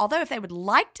 Although if they would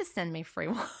like to send me free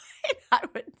wine, I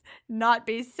would not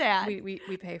be sad.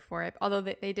 We pay for it. Although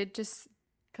they did just,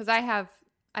 because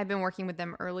I've been working with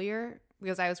them earlier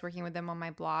because I was working with them on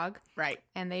my blog. Right.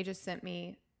 And they just sent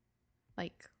me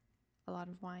like a lot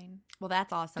of wine. Well,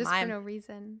 that's awesome. Just for no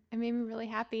reason. It made me really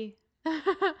happy.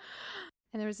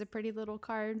 And there was a pretty little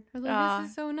card. I was like, this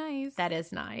is so nice. That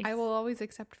is nice. I will always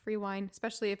accept free wine,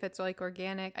 especially if it's like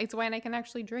organic. It's wine I can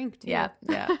actually drink too. Yeah.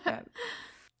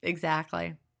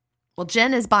 Exactly. Well,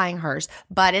 Jen is buying hers,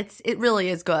 but it really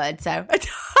is good. So,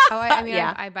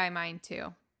 I buy mine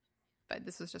too, but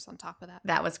this was just on top of that.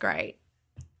 That was great.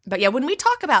 But yeah, when we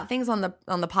talk about things on the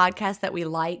podcast that we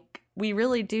like, we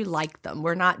really do like them.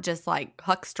 We're not just like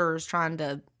hucksters trying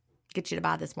to get you to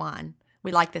buy this wine.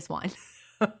 We like this wine.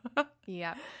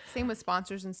 Yeah. Same with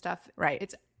sponsors and stuff.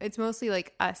 Right. It's mostly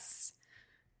like us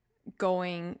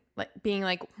going, like being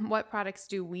like, what products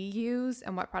do we use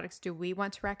and what products do we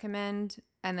want to recommend?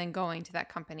 And then going to that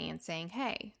company and saying,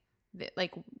 hey,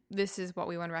 this is what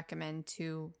we want to recommend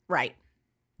to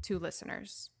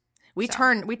listeners. We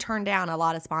turn down a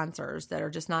lot of sponsors that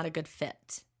are just not a good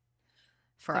fit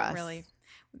for us. Really.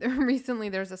 Recently,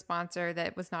 there's a sponsor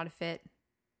that was not a fit.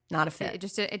 Not a fit. It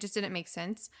just didn't make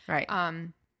sense. Right.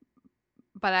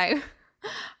 But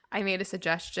I made a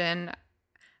suggestion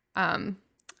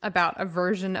about a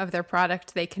version of their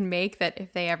product they can make that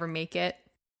if they ever make it,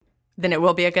 then it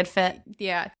will be a good fit.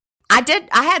 Yeah. I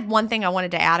had one thing I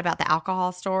wanted to add about the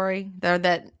alcohol story.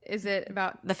 Is it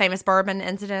about the famous bourbon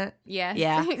incident? Yes.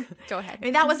 Yeah. Go ahead. I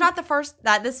mean, that was not the first.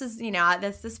 This is,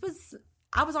 this was.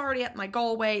 I was already at my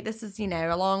goal weight. This is,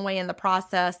 a long way in the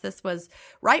process. This was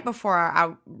right before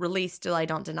I released Delay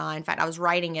Don't Deny. In fact, I was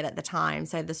writing it at the time,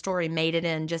 so the story made it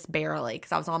in just barely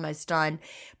because I was almost done.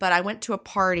 But I went to a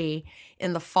party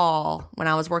in the fall when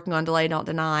I was working on Delay Don't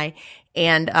Deny,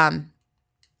 and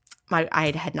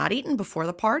I had not eaten before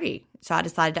the party. So I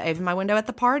decided to open my window at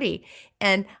the party.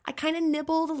 And I kind of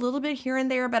nibbled a little bit here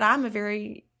and there, but I'm a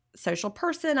very social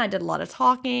person. I did a lot of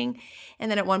talking. And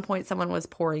then at one point, someone was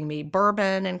pouring me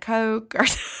bourbon and Coke.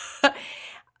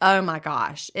 Oh my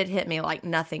gosh, it hit me like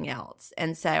nothing else.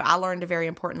 And so I learned a very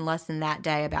important lesson that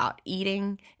day about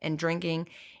eating and drinking,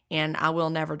 and I will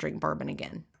never drink bourbon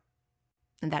again.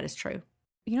 And that is true.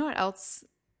 You know what else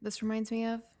this reminds me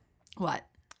of? What?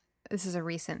 This is a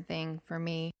recent thing for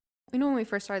me. When we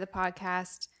first started the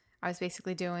podcast, I was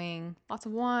basically doing lots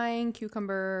of wine,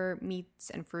 cucumber, meats,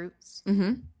 and fruits.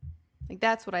 Mm-hmm. Like,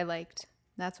 that's what I liked.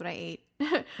 That's what I ate.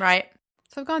 Right.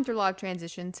 So I've gone through a lot of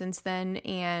transition since then,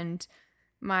 and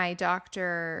my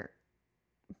doctor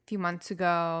a few months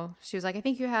ago, she was like, I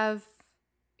think you have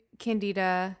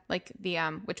Candida, like the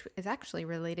which is actually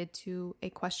related to a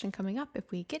question coming up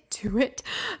if we get to it.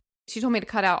 She told me to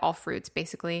cut out all fruits,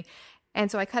 basically. And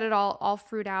so I cut it all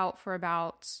fruit out for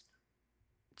about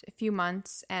a few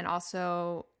months, and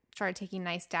also started taking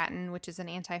nystatin, which is an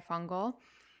antifungal.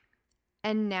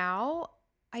 And now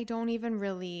I don't even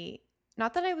really,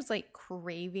 not that I was like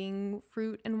craving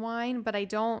fruit and wine, but I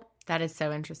don't. That is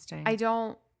so interesting. I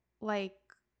don't like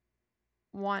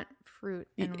want fruit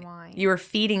and wine. You were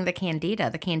feeding the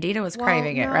Candida. The Candida was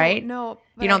craving it, right? No.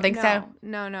 You don't think so?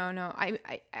 No. I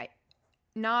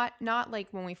not like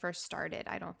when we first started.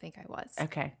 I don't think I was.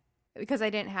 Okay. Because I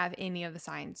didn't have any of the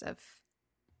signs of.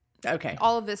 Okay.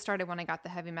 All of this started when I got the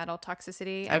heavy metal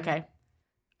toxicity. Okay.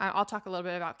 I'll talk a little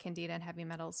bit about Candida and heavy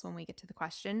metals when we get to the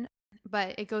question.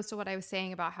 But it goes to what I was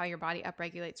saying about how your body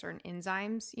upregulates certain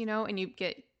enzymes, and you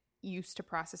get used to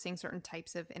processing certain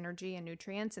types of energy and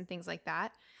nutrients and things like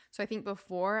that. So I think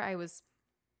before I was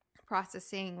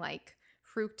processing like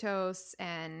fructose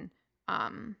and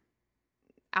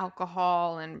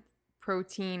alcohol and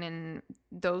protein and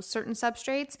those certain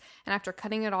substrates, and after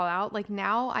cutting it all out, like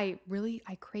now I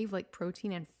crave like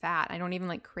protein and fat. I don't even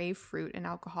like crave fruit and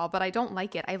alcohol, but I don't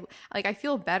like it. I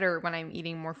feel better when I'm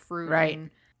eating more fruit. Right.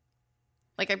 And,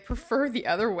 like, I prefer the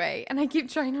other way, and I keep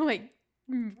trying to like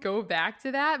go back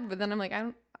to that, but then I'm like,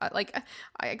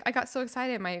 I got so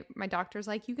excited. My doctor's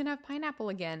like, you can have pineapple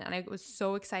again, and I was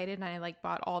so excited, and I like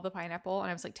bought all the pineapple, and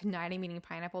I was like, tonight I'm eating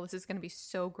pineapple. This is gonna be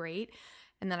so great.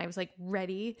 And then I was like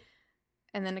ready,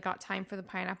 and then it got time for the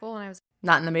pineapple, and I was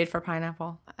not in the mood for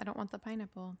pineapple. I don't want the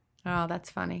pineapple. Oh, that's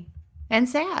funny and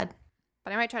sad.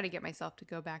 but I might try to get myself to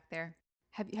go back there.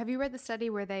 Have you read the study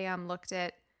where they looked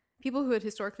at people who had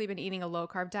historically been eating a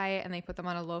low-carb diet and they put them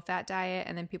on a low-fat diet,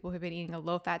 and then people who had been eating a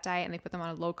low-fat diet and they put them on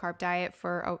a low-carb diet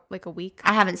for a week?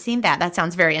 I haven't seen that. That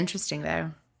sounds very interesting,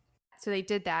 though. So they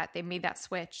did that. They made that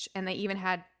switch, and they even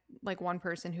had like one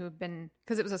person who had been,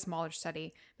 because it was a smaller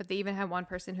study, but they even had one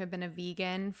person who had been a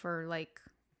vegan for like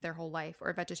their whole life or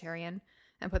a vegetarian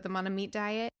and put them on a meat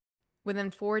diet.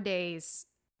 Within 4 days,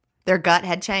 their gut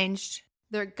had changed.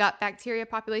 Their gut bacteria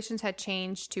populations had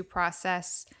changed to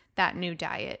process that new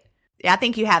diet. Yeah, I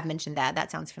think you have mentioned that. That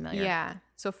sounds familiar. Yeah.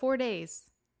 So 4 days.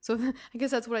 So I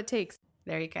guess that's what it takes.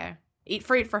 There you go. Eat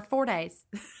fruit for 4 days.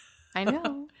 I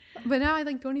know. But now I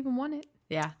don't even want it.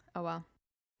 Yeah. Oh, well.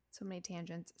 So many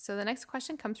tangents. So the next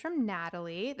question comes from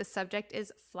Natalie. The subject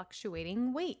is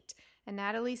fluctuating weight. And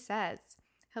Natalie says,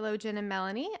 hello, Jen and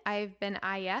Melanie. I've been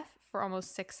IF for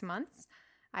almost 6 months.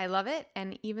 I love it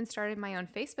and even started my own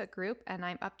Facebook group, and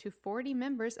I'm up to 40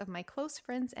 members of my close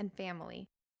friends and family.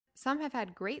 Some have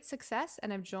had great success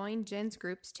and have joined Jen's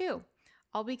groups too,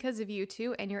 all because of you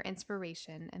two and your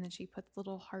inspiration. And then she puts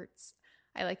little hearts.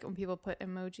 I like when people put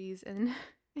emojis in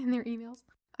their emails.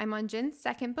 I'm on Jen's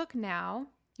second book now.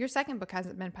 Your second book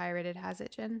hasn't been pirated, has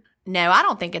it, Jen? No, I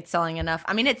don't think it's selling enough.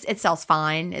 I mean, it sells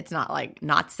fine. It's not like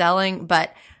not selling,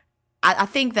 but I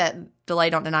think that Delay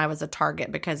Don't Deny was a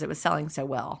target because it was selling so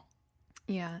well.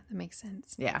 Yeah, that makes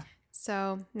sense. Yeah.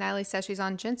 So Natalie says she's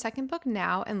on Jen's second book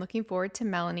now and looking forward to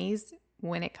Melanie's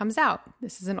when it comes out.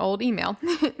 This is an old email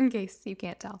in case you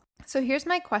can't tell. So here's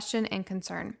my question and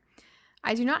concern.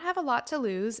 I do not have a lot to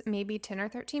lose, maybe 10 or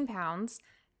 13 pounds,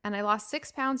 and I lost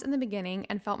 6 pounds in the beginning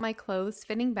and felt my clothes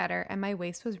fitting better and my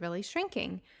waist was really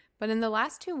shrinking. But in the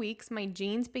last 2 weeks, my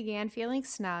jeans began feeling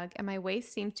snug and my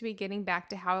waist seemed to be getting back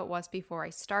to how it was before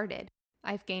I started.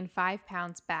 I've gained 5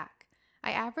 pounds back. I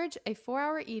average a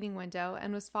 4-hour eating window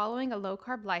and was following a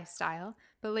low-carb lifestyle,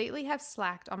 but lately have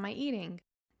slacked on my eating.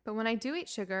 But when I do eat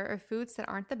sugar or foods that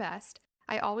aren't the best,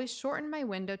 I always shorten my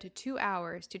window to 2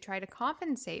 hours to try to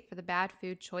compensate for the bad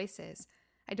food choices.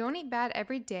 I don't eat bad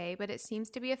every day, but it seems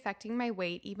to be affecting my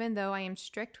weight even though I am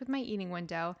strict with my eating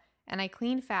window, and I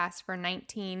clean fast for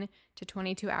 19 to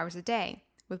 22 hours a day,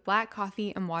 with black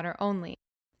coffee and water only.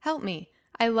 Help me.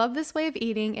 I love this way of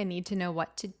eating and need to know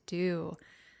what to do.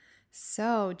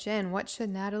 So, Jen, what should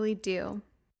Natalie do?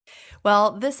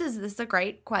 Well, this is a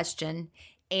great question.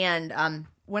 And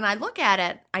when I look at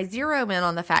it, I zero in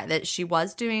on the fact that she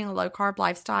was doing a low-carb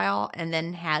lifestyle and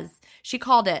then she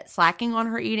called it slacking on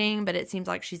her eating, but it seems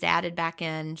like she's added back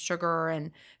in sugar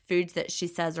and foods that she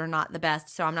says are not the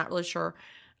best. So I'm not really sure.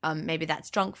 Maybe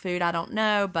that's junk food. I don't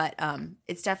know, but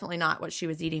it's definitely not what she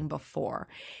was eating before.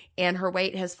 And her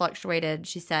weight has fluctuated,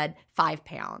 she said, 5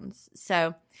 pounds.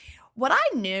 So what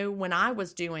I knew when I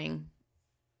was doing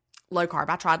low carb,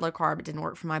 I tried low carb. It didn't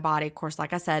work for my body. Of course,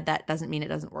 like I said, that doesn't mean it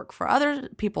doesn't work for other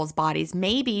people's bodies.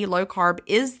 Maybe low carb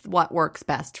is what works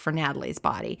best for Natalie's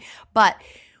body. But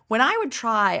when I would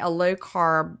try a low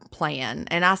carb plan,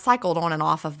 and I cycled on and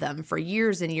off of them for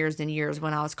years and years and years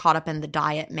when I was caught up in the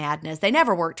diet madness, they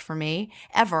never worked for me,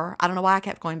 ever. I don't know why I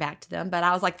kept going back to them, but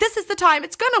I was like, this is the time.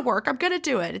 It's going to work. I'm going to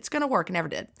do it. It's going to work. It never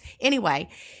did. Anyway,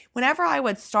 whenever I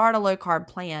would start a low carb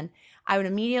plan, I would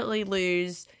immediately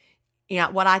lose,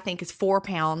 what I think is 4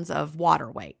 pounds of water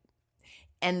weight.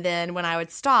 And then when I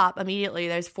would stop, immediately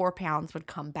those 4 pounds would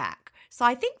come back. So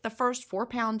I think the first 4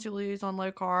 pounds you lose on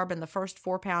low carb and the first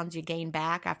 4 pounds you gain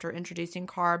back after introducing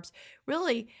carbs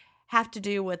really have to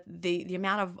do with the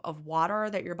amount of water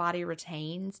that your body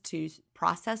retains to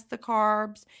process the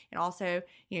carbs. And also,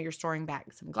 you're storing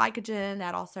back some glycogen.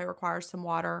 That also requires some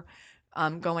water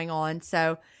going on.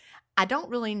 So I don't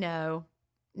really know,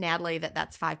 Natalie,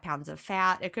 that's 5 pounds of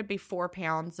fat. It could be 4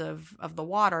 pounds of the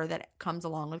water that comes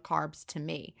along with carbs to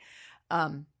me.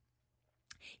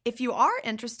 If you are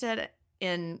interested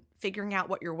in figuring out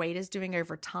what your weight is doing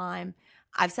over time,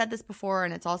 I've said this before,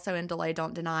 and it's also in Delay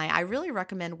Don't Deny, I really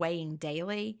recommend weighing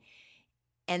daily,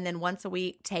 and then once a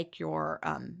week take your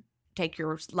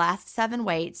last 7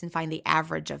 weights and find the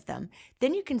average of them.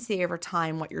 Then you can see over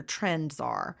time what your trends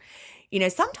are.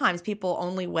 Sometimes people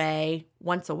only weigh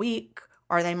once a week,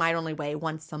 or they might only weigh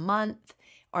once a month,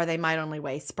 or they might only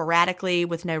weigh sporadically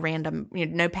with no random,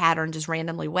 no pattern, just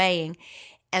randomly weighing.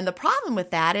 And the problem with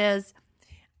that is,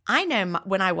 I know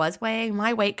when I was weighing,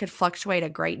 my weight could fluctuate a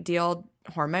great deal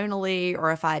hormonally,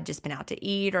 or if I had just been out to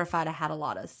eat, or if I'd had a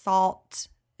lot of salt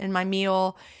in my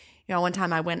meal. One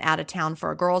time I went out of town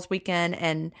for a girls' weekend,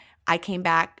 and I came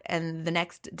back, and the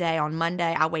next day on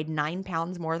Monday, I weighed 9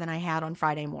 pounds more than I had on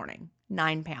Friday morning.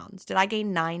 9 pounds. Did I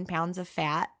gain 9 pounds of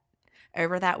fat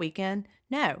over that weekend?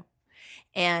 No.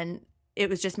 And it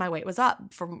was just my weight was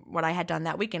up from what I had done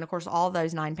that weekend. Of course, all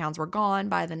those 9 pounds were gone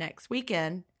by the next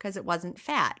weekend because it wasn't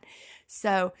fat.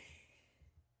 So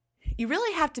you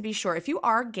really have to be sure if you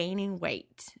are gaining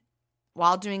weight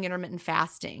while doing intermittent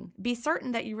fasting, be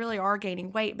certain that you really are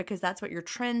gaining weight because that's what your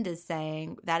trend is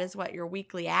saying. That is what your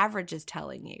weekly average is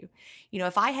telling you. You know,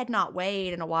 if I had not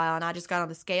weighed in a while and I just got on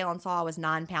the scale and saw I was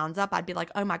 9 pounds up, I'd be like,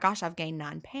 oh my gosh, I've gained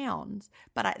 9 pounds.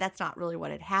 But that's not really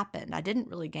what had happened. I didn't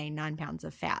really gain 9 pounds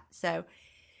of fat. So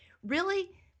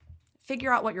really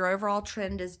figure out what your overall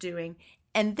trend is doing.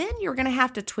 And then you're going to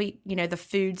have to tweak, you know, the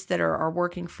foods that are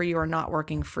working for you or not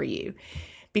working for you.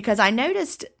 Because I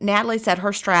noticed Natalie said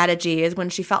her strategy is when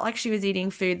she felt like she was eating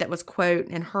food that was, quote,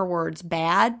 in her words,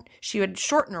 bad, she would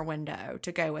shorten her window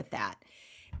to go with that.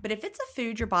 But if it's a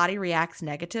food your body reacts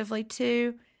negatively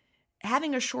to,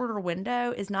 having a shorter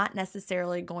window is not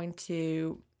necessarily going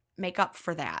to make up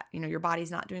for that. You know, your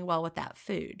body's not doing well with that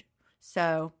food.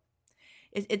 So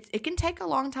it can take a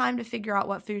long time to figure out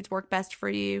what foods work best for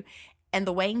you, and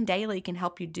the weighing daily can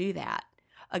help you do that.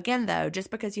 Again, though,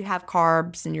 just because you have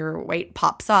carbs and your weight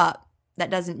pops up, that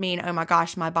doesn't mean, oh my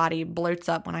gosh, my body bloats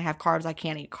up when I have carbs, I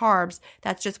can't eat carbs.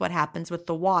 That's just what happens with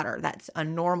the water. That's a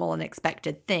normal and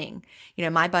expected thing. You know,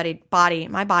 my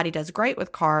body does great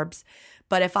with carbs,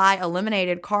 but if I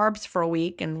eliminated carbs for a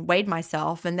week and weighed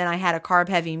myself and then I had a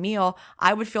carb-heavy meal,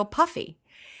 I would feel puffy.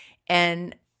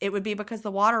 And it would be because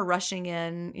the water rushing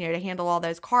in, you know, to handle all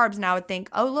those carbs, and I would think,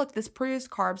 oh, look, this proves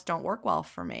carbs don't work well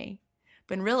for me.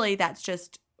 But really, that's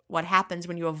just what happens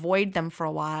when you avoid them for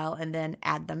a while and then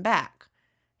add them back.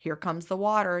 Here comes the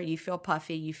water. You feel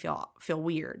puffy. You feel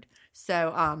weird.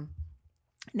 So,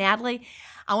 Natalie,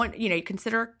 I want you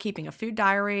consider keeping a food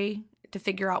diary to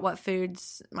figure out what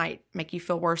foods might make you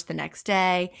feel worse the next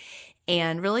day,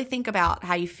 and really think about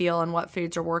how you feel and what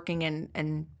foods are working,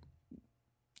 and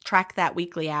track that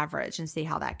weekly average and see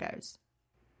how that goes.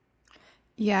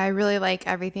 Yeah, I really like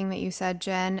everything that you said,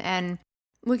 Jen, and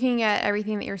looking at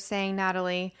everything that you're saying,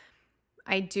 Natalie,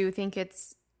 I do think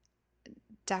it's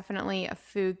definitely a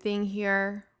food thing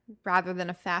here rather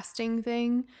than a fasting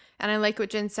thing. And I like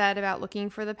what Jen said about looking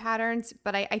for the patterns,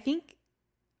 but I think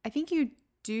you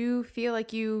do feel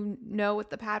like you know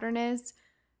what the pattern is,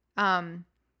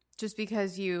 just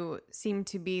because you seem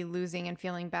to be losing and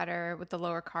feeling better with the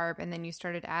lower carb, and then you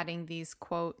started adding these,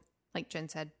 quote, like Jen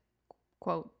said,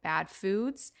 quote, bad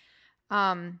foods.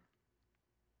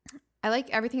 I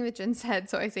like everything that Jen said,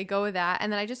 so I say go with that.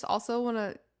 And then I just also want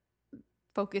to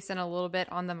focus in a little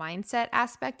bit on the mindset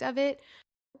aspect of it.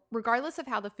 Regardless of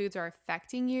how the foods are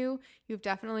affecting you, you've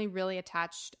definitely really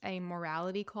attached a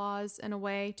morality clause in a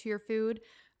way to your food.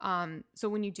 So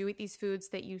when you do eat these foods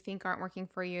that you think aren't working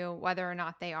for you, whether or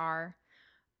not they are,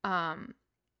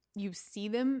 you see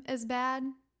them as bad.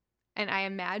 And I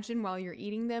imagine while you're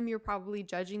eating them, you're probably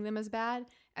judging them as bad.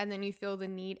 And then you feel the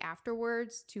need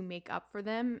afterwards to make up for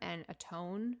them and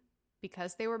atone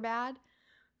because they were bad.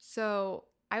 So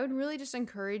I would really just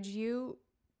encourage you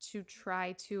to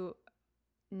try to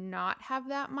not have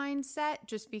that mindset,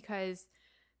 just because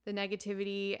the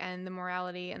negativity and the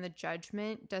morality and the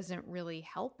judgment doesn't really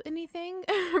help anything,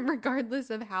 regardless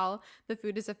of how the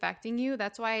food is affecting you.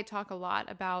 That's why I talk a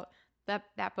lot about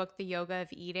that book, The Yoga of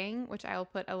Eating, which I will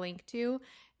put a link to.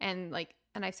 And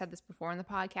I've said this before in the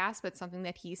podcast, but something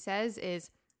that he says is,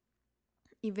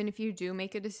 even if you do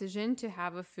make a decision to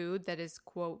have a food that is,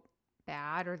 quote,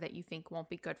 bad or that you think won't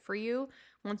be good for you,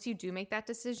 once you do make that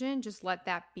decision, just let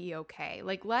that be okay.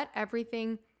 Let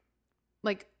everything,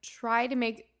 try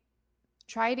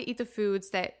to eat the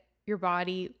foods that your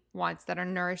body wants, that are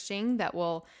nourishing, that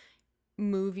will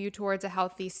move you towards a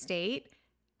healthy state.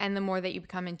 And the more that you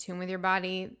become in tune with your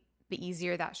body, the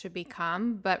easier that should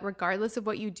become. But regardless of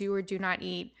what you do or do not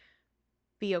eat,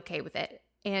 be okay with it.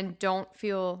 And don't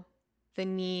feel the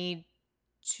need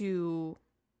to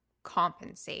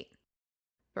compensate,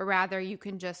 but rather you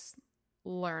can just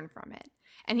learn from it.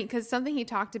 And because something he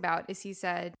talked about is, he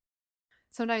said,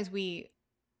 sometimes we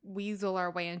weasel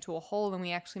our way into a hole and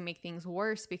we actually make things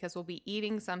worse because we'll be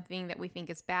eating something that we think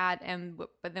is bad,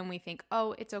 but then we think,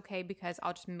 oh, it's okay because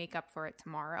I'll just make up for it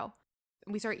tomorrow.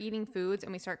 We start eating foods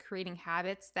and we start creating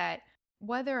habits that,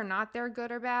 whether or not they're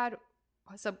good or bad,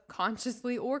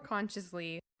 subconsciously or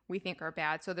consciously, we think are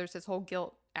bad. So there's this whole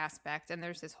guilt aspect and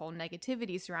there's this whole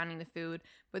negativity surrounding the food,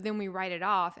 but then we write it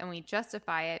off and we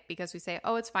justify it because we say,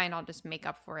 oh, it's fine, I'll just make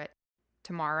up for it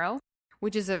tomorrow,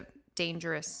 which is a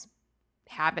dangerous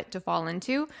habit to fall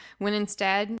into, when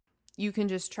instead you can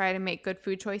just try to make good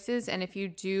food choices. And if you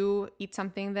do eat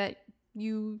something that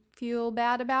you feel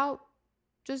bad about,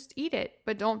 just eat it,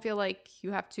 but don't feel like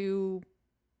you have to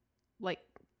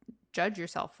judge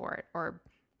yourself for it or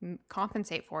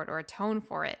compensate for it or atone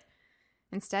for it.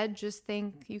 Instead, just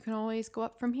think you can always go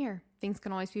up from here. Things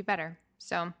can always be better.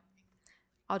 So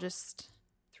I'll just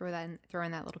throw in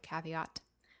that little caveat.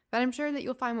 But I'm sure that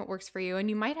you'll find what works for you, and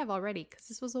you might have already because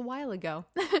this was a while ago.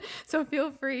 So feel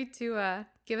free to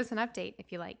give us an update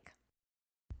if you like.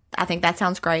 I think that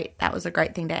sounds great. That was a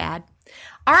great thing to add.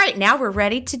 All right, now we're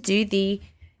ready to do the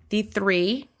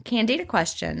 3 Candida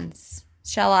questions.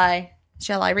 Shall I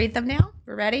read them now?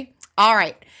 We're ready? All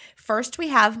right. First, we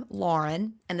have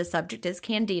Lauren, and the subject is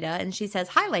Candida, and she says,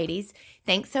 "Hi, ladies.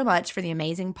 Thanks so much for the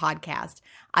amazing podcast.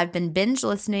 I've been binge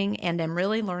listening and am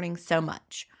really learning so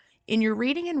much. In your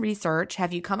reading and research,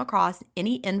 have you come across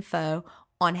any info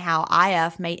on how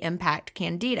IF may impact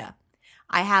Candida?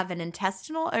 I have an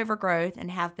intestinal overgrowth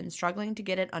and have been struggling to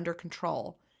get it under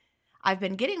control. I've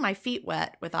been getting my feet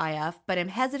wet with IF, but am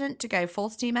hesitant to go full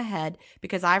steam ahead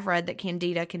because I've read that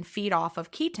Candida can feed off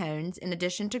of ketones in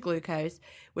addition to glucose,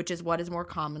 which is what is more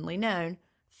commonly known.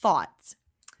 Thoughts?"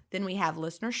 Then we have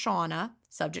listener Shauna,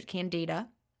 subject Candida.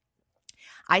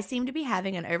 "I seem to be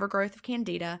having an overgrowth of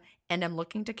Candida and am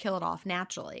looking to kill it off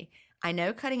naturally. I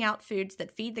know cutting out foods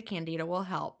that feed the Candida will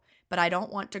help, but I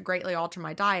don't want to greatly alter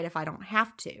my diet if I don't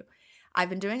have to. I've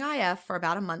been doing IF for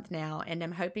about a month now and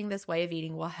am hoping this way of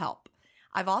eating will help.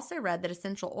 I've also read that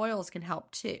essential oils can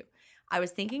help too. I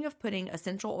was thinking of putting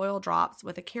essential oil drops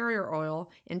with a carrier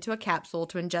oil into a capsule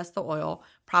to ingest the oil,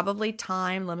 probably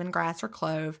thyme, lemongrass, or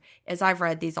clove, as I've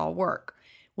read these all work.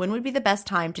 When would be the best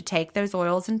time to take those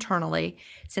oils internally?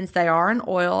 Since they are an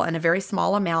oil and a very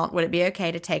small amount, would it be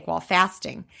okay to take while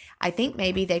fasting? I think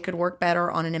maybe they could work better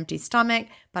on an empty stomach,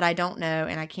 but I don't know,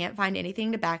 and I can't find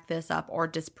anything to back this up or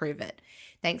disprove it.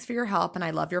 Thanks for your help, and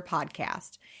I love your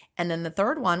podcast." And then the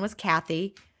third one was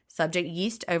Kathy, subject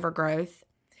yeast overgrowth.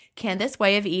 "Can this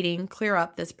way of eating clear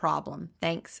up this problem?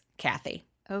 Thanks, Kathy."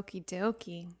 Okie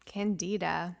dokie.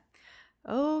 Candida.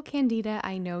 Oh, Candida,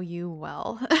 I know you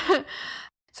well.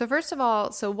 So first of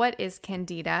all, what is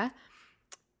Candida?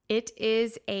 It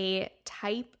is a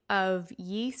type of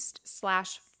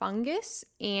yeast/fungus,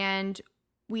 and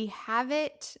we have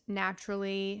it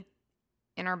naturally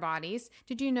in our bodies.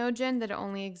 Did you know, Jen, that it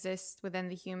only exists within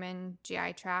the human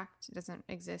GI tract? It doesn't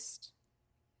exist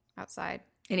outside.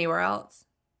 Anywhere else?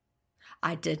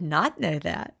 I did not know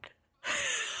that.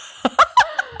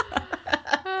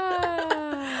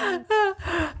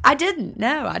 I didn't.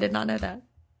 No, I did not know that.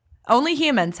 Only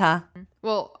humans, huh?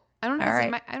 Well, I don't know.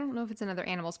 I don't know if it's in other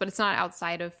animals, but it's not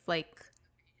outside of like.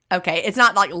 Okay, it's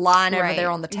not like lying over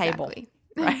there on the table. Exactly.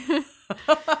 Right.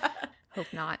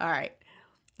 Hope not. All right.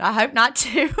 I hope not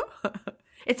too.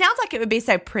 It sounds like it would be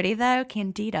so pretty though,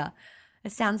 Candida.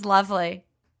 It sounds lovely.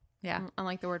 Yeah.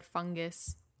 Unlike the word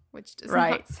fungus, which does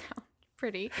right. not sound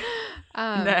pretty.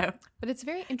 No. But it's a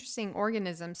very interesting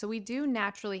organism. So we do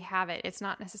naturally have it. It's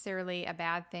not necessarily a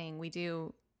bad thing. We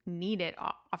do need it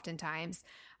oftentimes,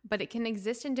 but it can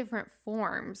exist in different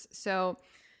forms. So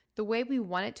the way we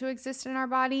want it to exist in our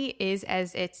body is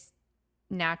as its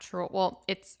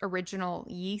its original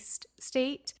yeast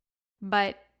state.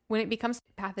 But when it becomes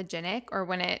pathogenic or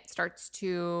when it starts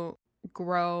to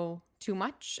grow too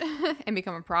much and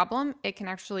become a problem,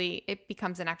 it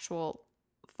becomes an actual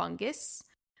fungus,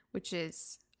 which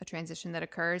is a transition that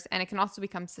occurs. And it can also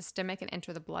become systemic and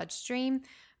enter the bloodstream.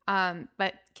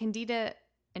 But Candida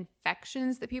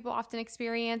infections that people often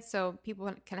experience, so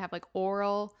people can have like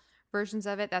oral versions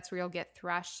of it. That's where you'll get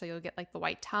thrush. So you'll get like the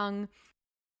white tongue.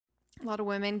 A lot of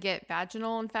women get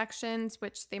vaginal infections,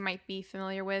 which they might be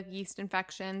familiar with, yeast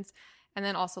infections. And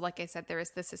then also, like I said, there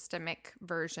is the systemic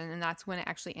version, and that's when it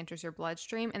actually enters your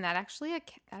bloodstream. And that actually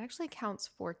accounts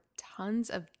for tons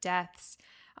of deaths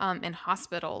in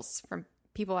hospitals. From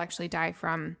people actually die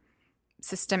from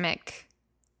systemic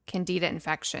Candida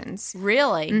infections.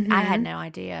 Really? Mm-hmm. I had no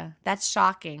idea. That's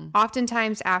shocking.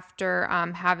 Oftentimes after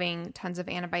having tons of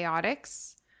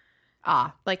antibiotics.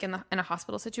 Like in a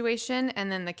hospital situation,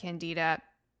 and then the Candida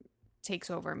takes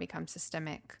over and becomes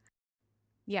systemic.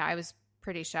 Yeah, I was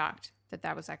pretty shocked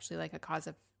that was actually like a cause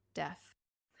of death.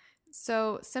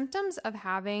 So symptoms of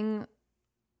having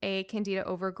a Candida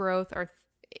overgrowth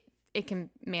it can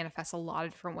manifest a lot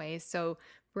of different ways. So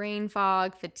brain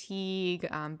fog, fatigue,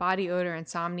 body odor,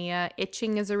 insomnia,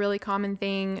 itching is a really common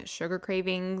thing. Sugar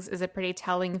cravings is a pretty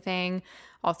telling thing.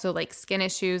 Also like skin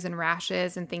issues and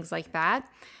rashes and things like that.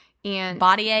 And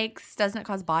body aches, doesn't it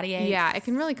cause body aches? Yeah, it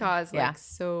can really cause like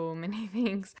so many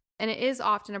things. And it is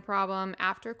often a problem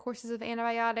after courses of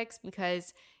antibiotics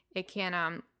because it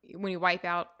can, when you wipe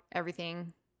out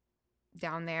everything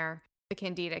down there, the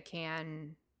Candida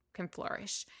can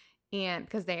flourish. And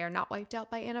because they are not wiped out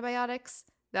by antibiotics,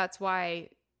 that's why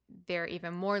they're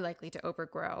even more likely to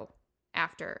overgrow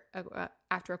after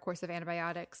a course of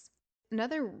antibiotics.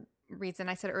 Another reason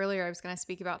I said earlier I was going to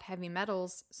speak about heavy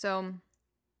metals. So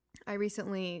I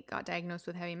recently got diagnosed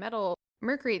with heavy metal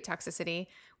mercury toxicity,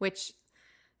 which,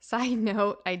 side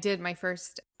note, I did my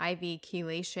first IV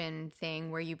chelation thing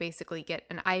where you basically get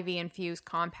an IV infused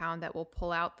compound that will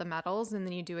pull out the metals, and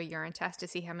then you do a urine test to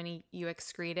see how many you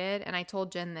excreted. And I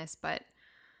told Jen this, but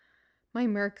my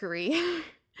mercury,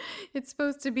 it's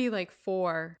supposed to be like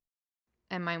 4,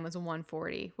 and mine was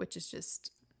 140, which is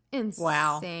just insane.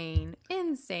 Wow.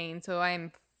 Insane. So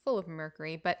I'm full of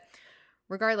mercury. But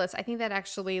regardless, I think that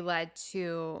actually led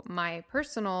to my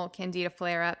personal Candida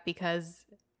flare-up because,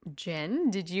 Jen,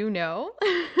 did you know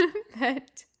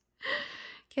that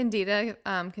Candida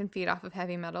can feed off of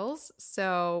heavy metals?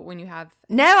 So when you have...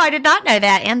 No, I did not know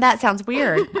that, and that sounds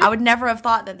weird. I would never have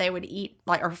thought that they would eat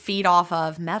like or feed off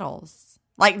of metals.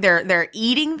 Like they're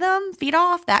eating them, feed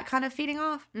off, that kind of feeding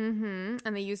off. Mm-hmm.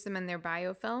 And they use them in their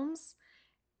biofilms.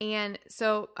 And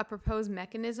so a proposed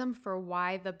mechanism for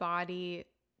why the body,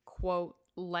 quote,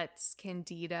 lets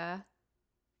Candida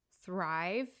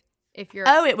thrive. If you're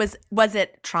was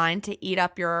it trying to eat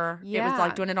up your it was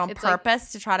like doing it on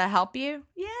purpose to try to help you?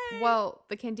 Yeah. Well,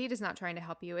 the Candida's not trying to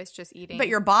help you, it's just eating. But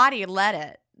your body let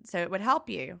it, so it would help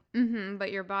you. Mm-hmm.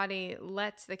 But your body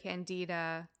lets the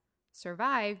Candida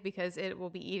survive because it will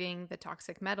be eating the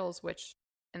toxic metals, which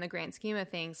in the grand scheme of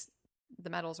things, the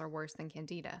metals are worse than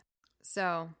Candida.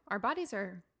 So our bodies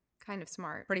are kind of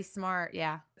smart. Pretty smart,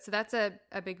 yeah. So that's a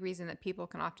big reason that people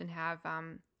can often have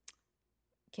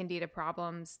Candida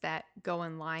problems that go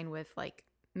in line with like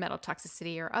metal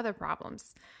toxicity or other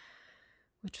problems,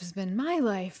 which has been my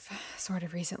life sort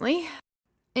of recently.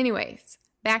 Anyways,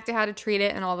 back to how to treat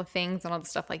it and all the things and all the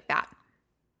stuff like that.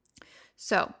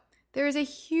 So there is a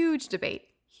huge debate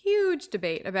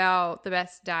about the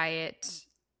best diet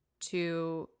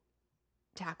to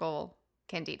tackle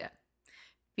Candida,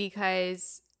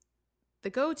 because the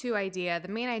go-to idea, the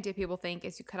main idea people think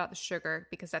is you cut out the sugar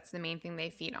because that's the main thing they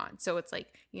feed on. So it's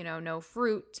like, no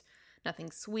fruit,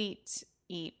 nothing sweet,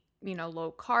 eat,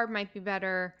 low carb might be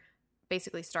better,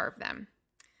 basically starve them.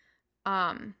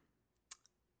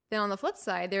 Then on the flip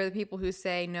side, there are the people who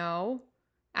say, no,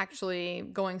 actually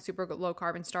going super low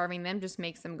carb and starving them just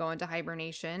makes them go into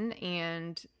hibernation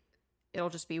and it'll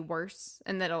just be worse.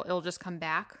 And that it'll just come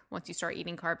back once you start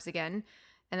eating carbs again.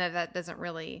 And that doesn't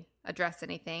really address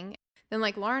anything. Then,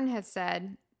 like Lauren has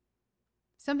said,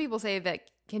 some people say that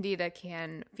Candida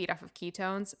can feed off of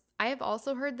ketones. I have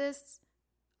also heard this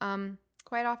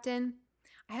quite often.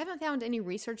 I haven't found any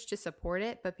research to support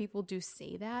it, but people do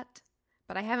say that.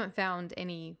 But I haven't found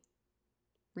any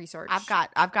research. I've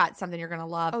got something you're gonna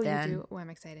love. Oh, then. You do? Oh, I'm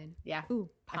excited. Yeah. Ooh,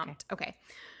 pumped. Okay.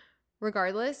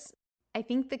 Regardless, I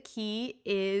think the key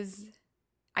is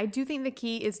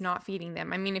not feeding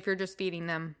them. I mean, if you're just feeding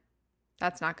them,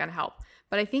 that's not going to help.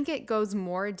 But I think it goes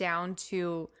more down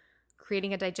to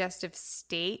creating a digestive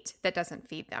state that doesn't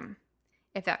feed them,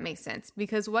 if that makes sense.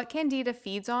 Because what Candida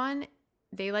feeds on,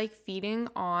 they like feeding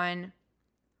on,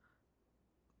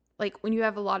 like when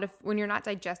you're not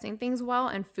digesting things well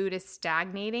and food is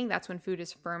stagnating, that's when food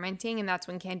is fermenting, and that's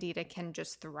when Candida can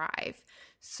just thrive.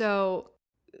 So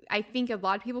I think a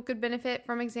lot of people could benefit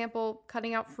from, example,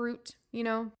 cutting out fruit,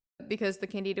 because the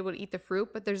Candida would eat the fruit.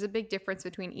 But there's a big difference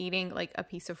between eating like a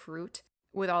piece of fruit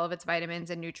with all of its vitamins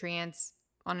and nutrients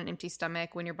on an empty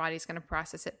stomach when your body's going to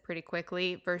process it pretty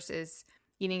quickly versus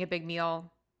eating a big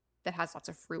meal that has lots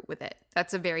of fruit with it.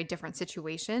 That's a very different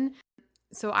situation.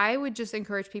 So I would just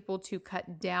encourage people to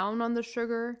cut down on the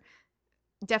sugar.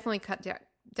 Definitely cut down.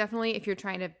 Definitely, if you're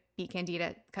trying to beat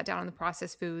Candida, cut down on the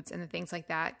processed foods and the things like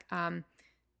that.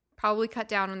 Probably cut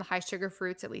down on the high sugar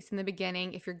fruits, at least in the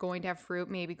beginning. If you're going to have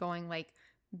fruit, maybe going like,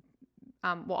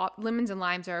 lemons and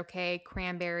limes are okay.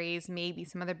 Cranberries, maybe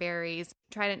some other berries.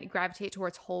 Try to gravitate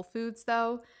towards whole foods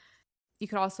though. You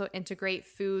could also integrate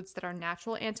foods that are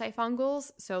natural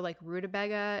antifungals. So like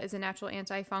rutabaga is a natural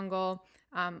antifungal.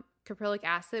 Caprylic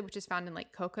acid, which is found in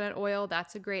like coconut oil,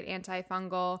 that's a great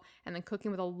antifungal. And then cooking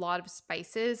with a lot of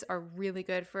spices are really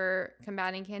good for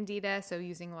combating Candida. So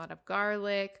using a lot of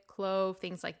garlic, clove,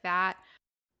 things like that.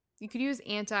 You could use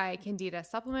anti-Candida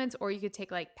supplements, or you could take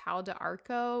like Pal de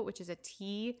Arco, which is a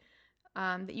tea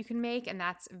that you can make, and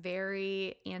that's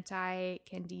very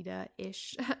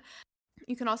anti-Candida-ish.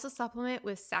 You can also supplement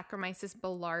with Saccharomyces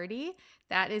boulardii.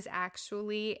 That is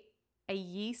actually a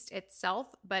yeast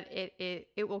itself, but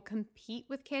it will compete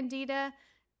with Candida,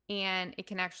 and it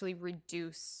can actually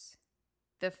reduce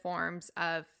the forms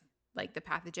of like the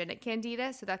pathogenic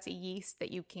Candida. So that's a yeast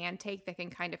that you can take that can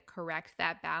kind of correct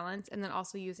that balance. And then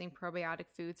also using probiotic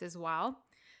foods as well.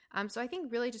 So I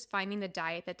think really just finding the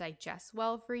diet that digests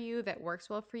well for you, that works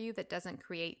well for you, that doesn't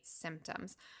create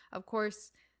symptoms. Of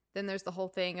course, then there's the whole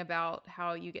thing about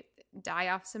how you get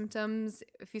die-off symptoms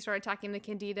if you start attacking the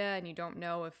Candida and you don't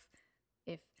know if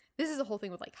this is the whole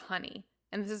thing with like honey.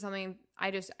 And this is something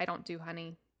I don't do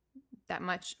honey that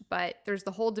much, but there's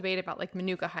the whole debate about like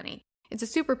Manuka honey. It's a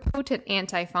super potent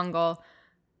antifungal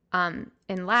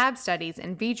in lab studies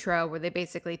in vitro where they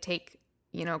basically take,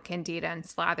 Candida and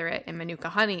slather it in Manuka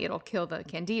honey. It'll kill the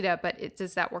Candida, but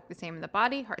does that work the same in the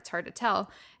body? It's hard to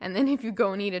tell. And then if you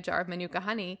go and eat a jar of Manuka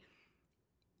honey,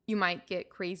 you might get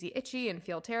crazy itchy and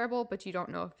feel terrible, but you don't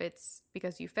know if it's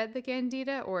because you fed the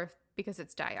Candida or if because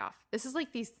it's die-off. This is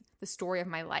like the story of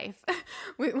my life.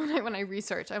 when I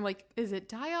research, I'm like, is it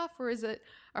die-off or is it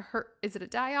a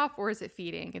die-off or is it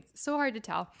feeding? It's so hard to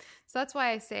tell. So that's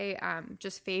why I say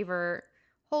just favor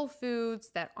whole foods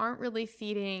that aren't really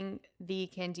feeding the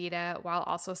Candida while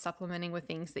also supplementing with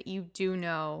things that you do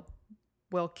know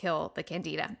will kill the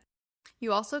Candida.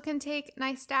 You also can take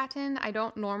nystatin. I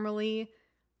don't normally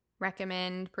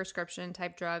recommend prescription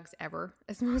type drugs ever,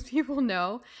 as most people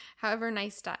know. However,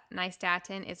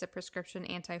 nystatin is a prescription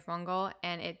antifungal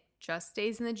and it just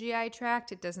stays in the GI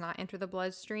tract. It does not enter the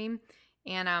bloodstream.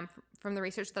 And from the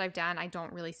research that I've done, I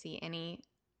don't really see any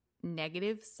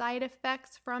negative side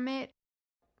effects from it.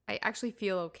 I actually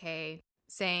feel okay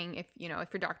saying if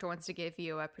your doctor wants to give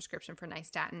you a prescription for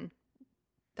nystatin,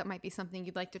 that might be something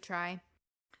you'd like to try.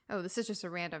 Oh, this is just a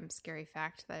random scary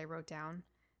fact that I wrote down.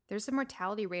 There's a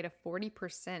mortality rate of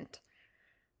 40%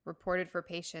 reported for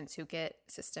patients who get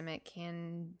systemic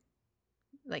Candida.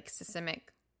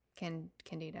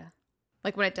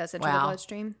 Like when it does enter the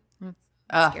bloodstream.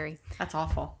 That's scary. That's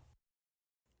awful.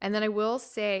 And then I will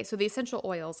say, so the essential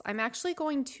oils, I'm actually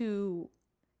going to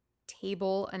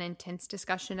table an intense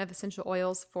discussion of essential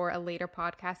oils for a later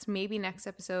podcast, maybe next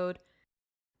episode,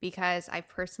 because I've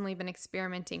personally been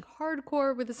experimenting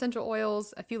hardcore with essential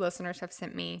oils. A few listeners have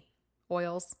sent me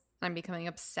oils. I'm becoming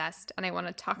obsessed and I want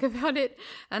to talk about it.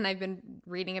 And I've been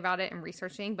reading about it and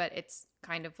researching, but it's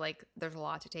kind of like there's a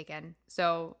lot to take in.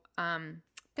 So I'm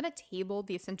going to table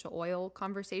the essential oil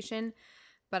conversation,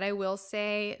 but I will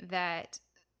say that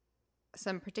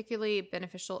some particularly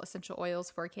beneficial essential oils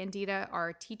for Candida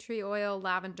are tea tree oil,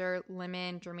 lavender,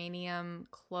 lemon, geranium,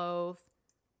 clove.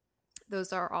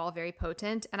 Those are all very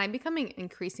potent. And I'm becoming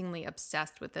increasingly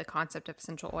obsessed with the concept of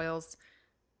essential oils.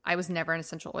 I was never an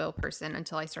essential oil person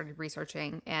until I started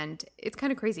researching, and it's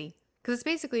kind of crazy because it's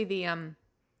basically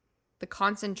the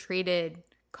concentrated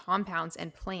compounds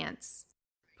and plants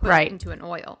put into an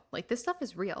oil. Like this stuff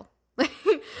is real.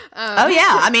 Oh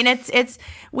yeah, I mean it's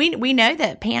we know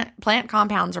that plant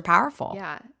compounds are powerful.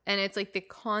 Yeah, and it's like the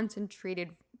concentrated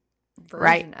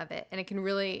version of it, and it can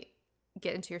really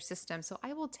get into your system. So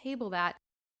I will table that.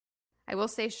 I will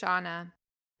say, Shauna.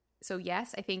 So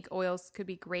yes, I think oils could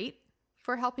be great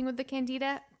for helping with the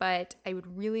Candida, but I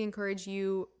would really encourage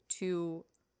you to,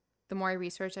 the more I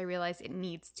research, I realize it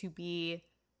needs to be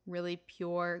really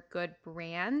pure, good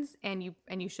brands, and you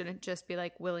shouldn't just be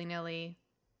like willy-nilly,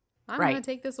 I'm going to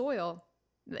take this oil.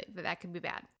 That could be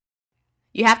bad.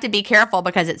 You have to be careful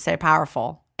because it's so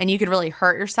powerful, and you could really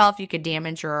hurt yourself. You could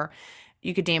damage your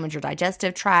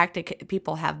digestive tract.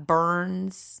 People have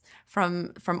burns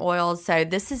from oils. So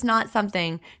this is not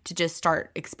something to just start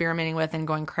experimenting with and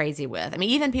going crazy with. I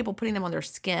mean, even people putting them on their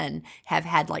skin have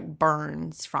had like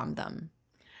burns from them.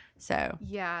 So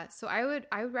yeah. So I would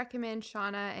recommend,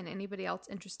 Shauna, and anybody else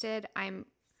interested. I'm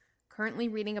currently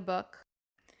reading a book,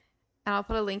 and I'll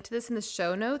put a link to this in the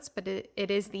show notes, but it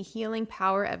is The Healing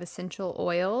Power of Essential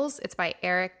Oils. It's by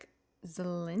Eric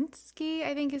Zielinski,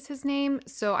 I think is his name.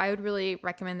 So I would really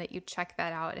recommend that you check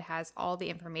that out. It has all the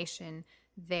information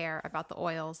there about the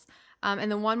oils.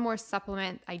 And then one more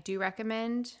supplement I do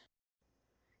recommend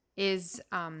is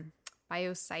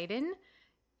biocidin.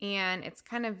 And it's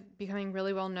kind of becoming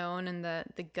really well known in the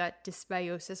gut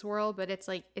dysbiosis world, but it's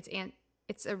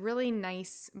a really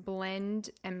nice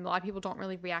blend, and a lot of people don't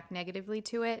really react negatively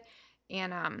to it.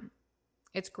 And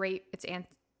it's great. It's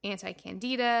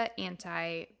anti-candida,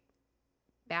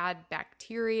 bad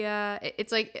bacteria.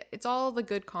 It's all the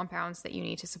good compounds that you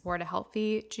need to support a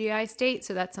healthy GI state.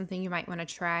 So that's something you might want to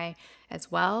try as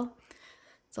well.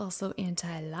 It's also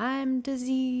anti-Lyme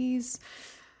disease,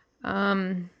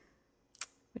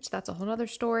 which that's a whole other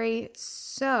story.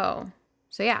 So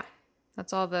yeah,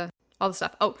 that's all the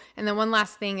stuff. Oh, and then one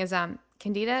last thing is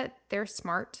Candida, they're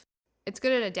smart. It's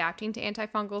good at adapting to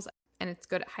antifungals, and it's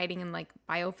good at hiding in like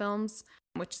biofilms,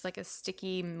 which is like a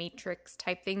sticky matrix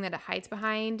type thing that it hides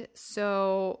behind.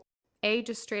 So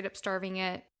just straight up starving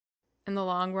it in the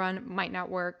long run might not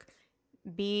work.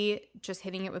 B, just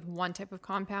hitting it with one type of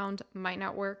compound might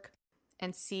not work.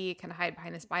 And C, kind of hide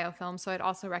behind this biofilm. So I'd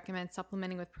also recommend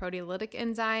supplementing with proteolytic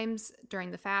enzymes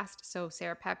during the fast. So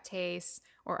serrapeptase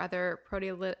or other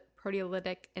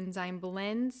proteolytic enzyme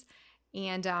blends,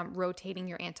 and rotating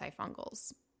your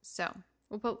antifungals. So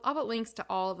I'll put links to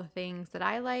all the things that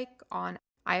I like on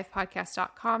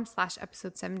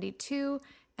ifpodcast.com/episode 72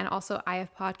 and also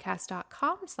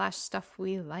ifpodcast.com/stuff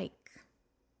we like.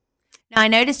 Now, I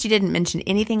noticed you didn't mention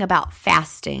anything about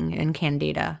fasting and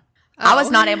Candida. I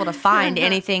was not able to find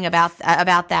anything about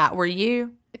that. Were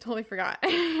you? I totally forgot.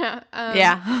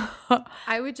 Yeah.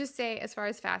 I would just say, as far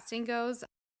as fasting goes,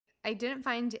 I didn't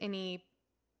find any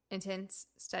intense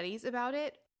studies about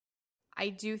it. I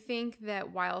do think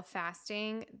that while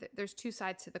fasting, there's two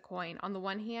sides to the coin. On the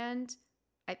one hand,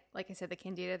 like I said, the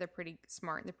Candida, they're pretty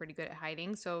smart and they're pretty good at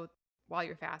hiding. So while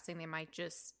you're fasting, they might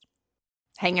just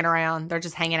hanging around. They're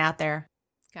just hanging out there.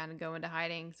 Kind of go into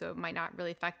hiding, so it might not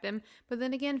really affect them. But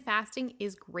then again, fasting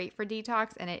is great for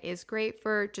detox, and it is great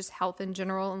for just health in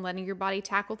general and letting your body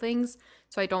tackle things.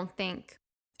 So I don't think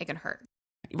it can hurt.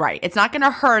 Right. It's not going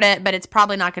to hurt it, but it's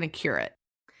probably not going to cure it.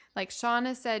 Like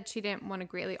Shauna said, she didn't want to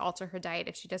greatly alter her diet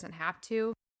if she doesn't have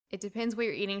to. It depends what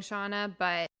you're eating, Shauna,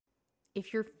 but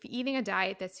if you're eating a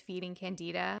diet that's feeding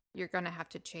Candida, you're going to have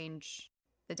to change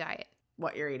the diet.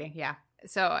 What you're eating, yeah.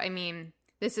 So, I mean,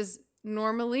 this is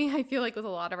normally, I feel like with a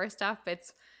lot of our stuff,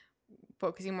 it's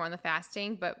focusing more on the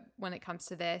fasting. But when it comes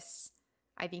to this,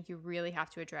 I think you really have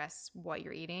to address what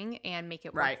you're eating and make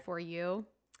it work for you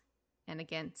and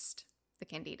against the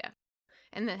Candida.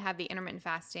 And then have the intermittent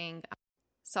fasting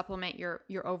supplement your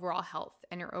overall health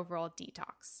and your overall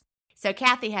detox. So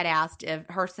Kathy had asked if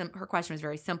her question was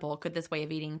very simple. Could this way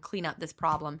of eating clean up this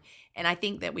problem? And I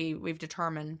think that we've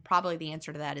determined probably the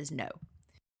answer to that is no.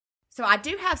 So I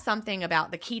do have something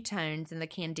about the ketones and the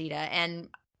Candida, and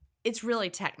it's really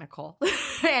technical.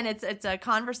 And it's a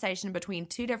conversation between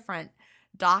two different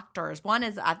doctors. One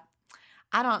is I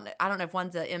don't know if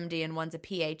one's a MD and one's a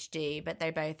PhD, but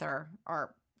they both are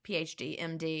PhD,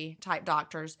 MD type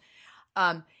doctors.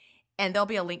 And there'll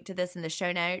be a link to this in the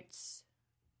show notes.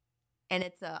 And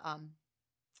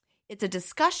it's a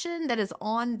discussion that is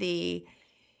on the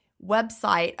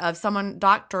website of someone,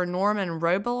 Dr. Norman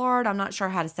Robillard. I'm not sure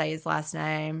how to say his last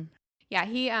name. Yeah,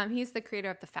 he's the creator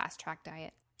of the Fast Track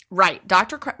diet. Right.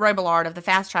 Dr. Robillard of the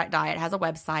Fast Track diet has a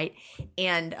website.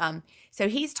 And so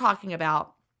he's talking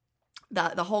about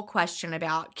the whole question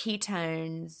about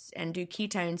ketones and do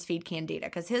ketones feed Candida?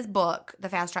 Because his book, The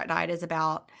Fast Track Diet, is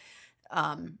about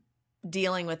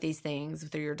dealing with these things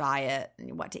through your diet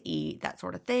and what to eat, that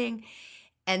sort of thing.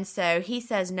 And so he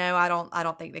says, no, I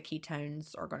don't think the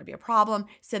ketones are going to be a problem.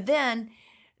 So then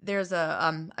there's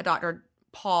a Dr.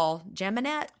 Paul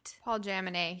Jaminet. Paul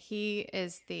Jaminet. He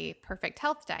is the Perfect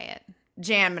Health Diet.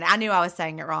 Jaminet. I knew I was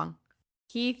saying it wrong.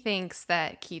 He thinks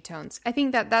that ketones, I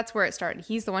think that's where it started.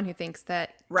 He's the one who thinks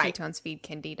that ketones feed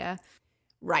Candida.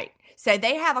 Right. So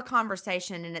they have a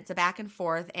conversation and it's a back and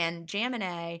forth. And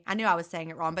Jaminet, I knew I was saying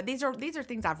it wrong, but these are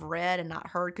things I've read and not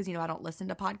heard because, I don't listen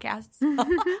to podcasts.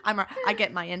 I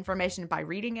get my information by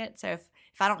reading it. So if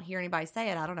I don't hear anybody say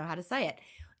it, I don't know how to say it.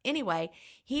 Anyway,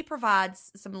 he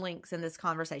provides some links in this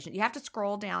conversation. You have to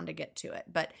scroll down to get to it.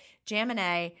 But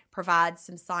Jaminet provides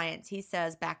some science. He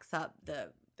says backs up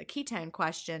the ketone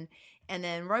question. And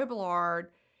then Robillard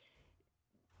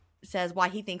says why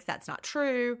he thinks that's not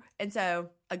true. And so,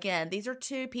 again, these are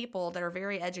two people that are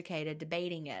very educated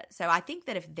debating it. So I think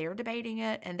that if they're debating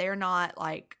it and they're not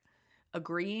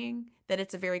agreeing, that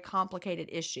it's a very complicated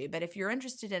issue. But if you're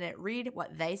interested in it, read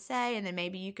what they say, and then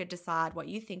maybe you could decide what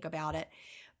you think about it.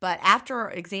 But after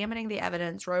examining the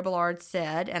evidence, Robillard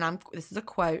said, and this is a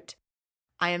quote,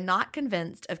 "I am not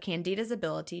convinced of Candida's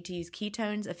ability to use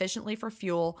ketones efficiently for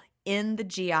fuel in the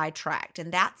GI tract."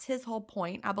 And that's his whole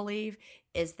point, I believe,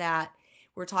 is that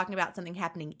we're talking about something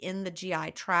happening in the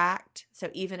GI tract.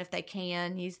 So even if they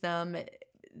can use them,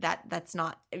 that's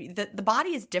not the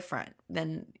body is different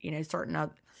than certain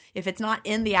of. If it's not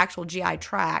in the actual GI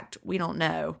tract, we don't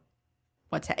know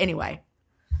anyway.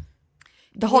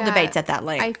 The whole debate's at that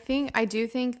length. I do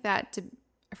think that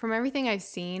from everything I've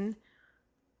seen,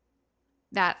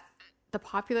 that the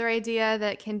popular idea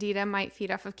that Candida might feed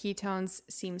off of ketones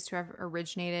seems to have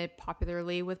originated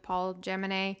popularly with Paul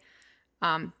Jaminet,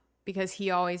 because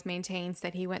he always maintains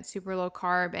that he went super low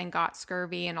carb and got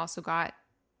scurvy and also got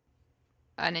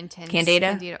an intense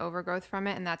Candida overgrowth from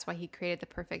it, and that's why he created the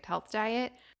Perfect Health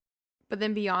Diet. But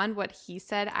then beyond what he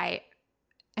said,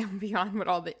 and beyond what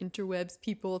all the interwebs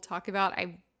people talk about,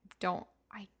 I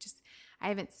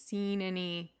haven't seen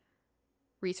any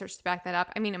research to back that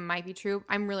up. I mean, it might be true.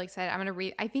 I'm really excited. I'm going to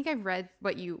read. I think I've read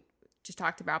what you just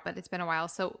talked about, but it's been a while.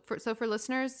 So for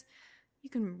listeners, you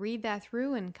can read that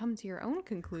through and come to your own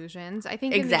conclusions. I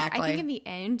think Exactly. I think in the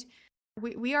end,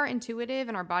 we are intuitive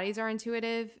and our bodies are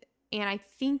intuitive. And I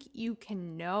think you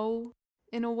can know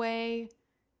in a way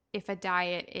if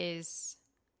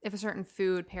if a certain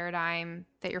food paradigm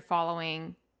that you're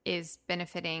following is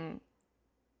benefiting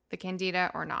the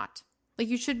Candida or not. Like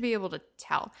you should be able to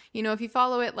tell. If you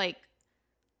follow it like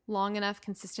long enough,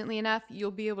 consistently enough,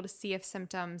 you'll be able to see if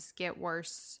symptoms get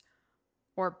worse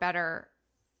or better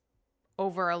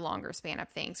over a longer span of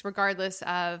things, regardless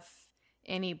of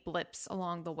any blips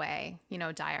along the way,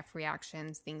 diet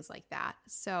reactions, things like that.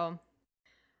 So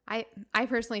I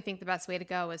personally think the best way to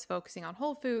go is focusing on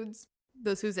whole foods,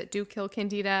 those foods that do kill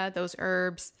Candida, those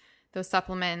herbs, those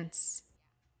supplements.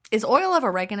 Is oil of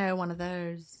oregano one of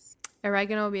those?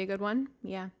 Oregano would be a good one.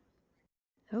 Yeah.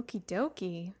 Okie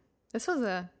dokie. This was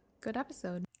a good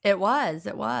episode. It was.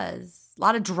 A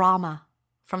lot of drama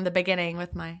from the beginning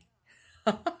with my...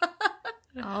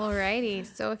 Alrighty.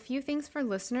 So a few things for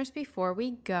listeners before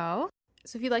we go.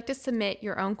 So if you'd like to submit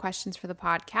your own questions for the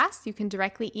podcast, you can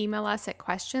directly email us at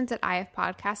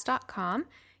questions@ifpodcast.com.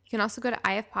 You can also go to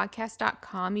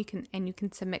ifpodcast.com. You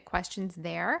can submit questions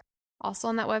there. Also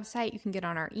on that website, you can get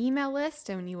on our email list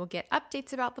and you will get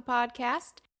updates about the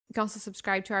podcast. You can also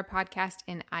subscribe to our podcast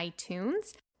in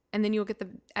iTunes, and then you'll get the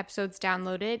episodes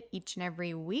downloaded each and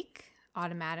every week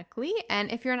automatically.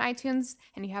 And if you're on iTunes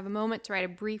and you have a moment to write a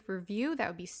brief review, that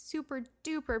would be super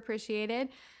duper appreciated.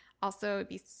 Also, it'd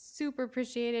be super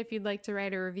appreciated if you'd like to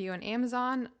write a review on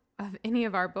Amazon of any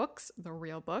of our books, the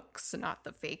real books, not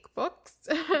the fake books.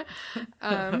 So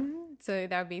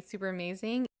that would be super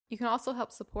amazing. You can also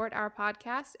help support our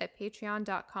podcast at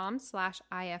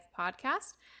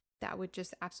patreon.com/ifpodcast. That would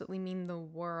just absolutely mean the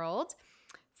world.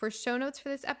 For show notes for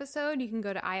this episode, you can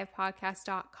go to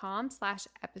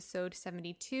ifpodcast.com/episode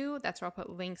 72. That's where I'll put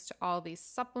links to all these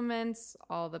supplements,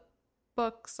 all the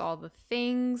books, all the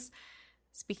things.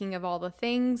 Speaking of all the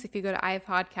things, if you go to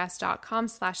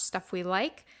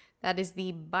ifpodcast.com/stuff-we-like, that is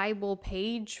the Bible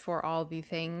page for all the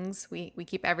things. We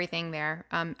keep everything there,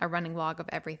 a running log of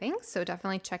everything. So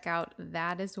definitely check out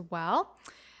that as well.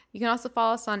 You can also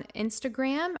follow us on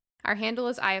Instagram. Our handle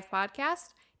is ifpodcast.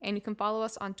 And you can follow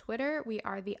us on Twitter. We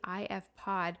are the IF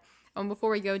Pod. Before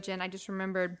we go, Jen, I just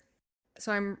remembered.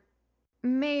 So I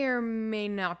may or may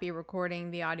not be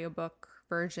recording the audiobook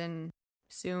version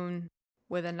soon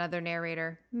with another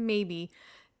narrator. Maybe.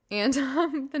 And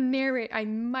the narrator, I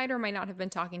might or might not have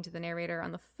been talking to the narrator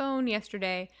on the phone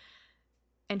yesterday.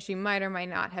 And she might or might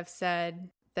not have said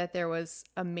that there was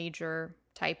a major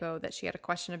typo that she had a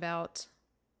question about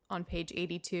on page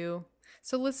 82.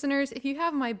 So listeners, if you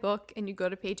have my book and you go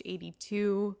to page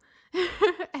 82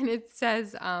 and it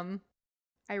says, I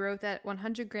wrote that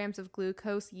 100 grams of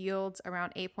glucose yields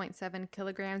around 8.7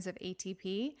 kilograms of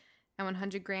ATP and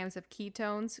 100 grams of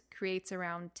ketones creates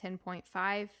around 10.5.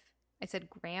 I said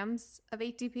grams of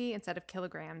ATP instead of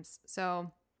kilograms.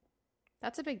 So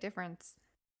that's a big difference.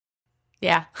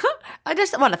 Yeah. I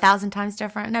just want 1,000 times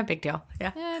different. No big deal.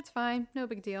 Yeah. Yeah, it's fine. No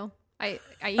big deal. I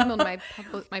emailed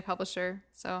my publisher,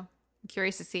 so I'm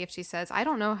curious to see if she says, I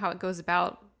don't know how it goes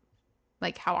about,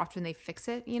 like how often they fix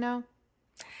it, Yeah,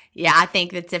 I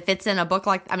think that if it's in a book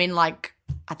I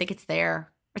think it's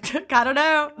there. I don't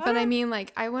know. But I mean,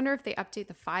 I wonder if they update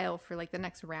the file for the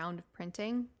next round of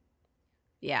printing.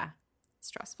 Yeah.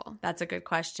 Stressful. That's a good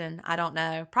question. I don't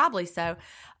know. Probably so.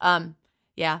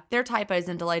 Yeah, there are typos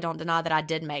in Delay Don't Deny that I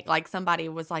did make. Somebody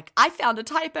was like, I found a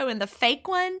typo in the fake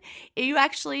one.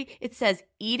 It says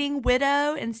eating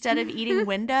widow instead of eating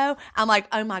window. I'm like,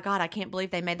 oh my God, I can't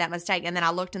believe they made that mistake. And then I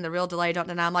looked in the real Delay Don't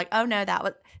Deny. I'm like, oh no,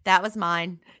 that was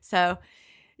mine. So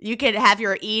you could have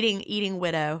your eating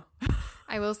widow.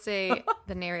 I will say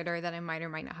the narrator that I might or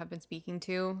might not have been speaking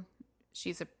to,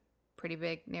 she's a pretty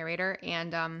big narrator.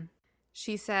 And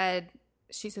she said,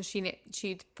 she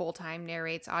full-time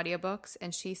narrates audiobooks,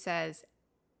 and she says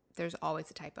there's always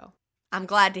a typo. I'm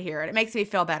glad to hear it. It makes me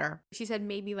feel better. She said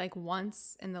maybe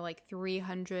once in the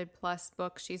 300 plus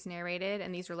books she's narrated,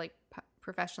 and these are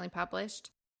professionally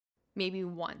published, maybe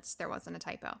once there wasn't a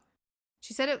typo.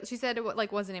 She said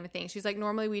it wasn't even a thing. She's like,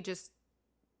 normally we just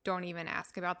don't even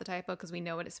ask about the typo because we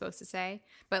know what it's supposed to say.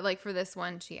 But for this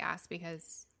one, she asked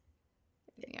because...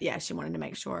 Yeah, she wanted to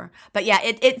make sure. But yeah,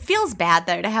 it feels bad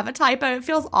though to have a typo. It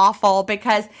feels awful it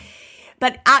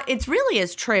really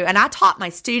is true. And I taught my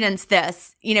students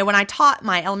this, when I taught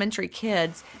my elementary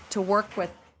kids to work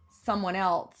with someone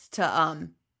else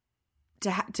to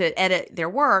edit their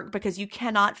work, because you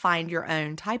cannot find your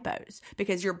own typos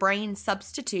because your brain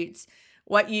substitutes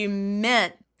what you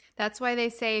meant. That's why they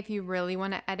say if you really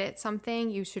want to edit something,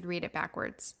 you should read it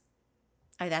backwards.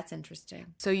 Oh, that's interesting.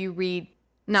 So you read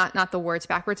not the words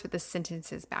backwards, but the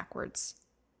sentences backwards.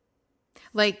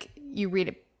 Like you read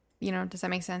it, does that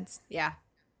make sense? Yeah.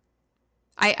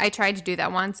 I tried to do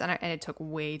that once, and it took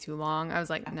way too long. I was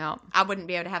like, no. I wouldn't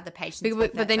be able to have the patience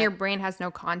But then your brain has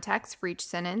no context for each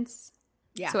sentence.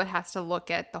 Yeah. So it has to look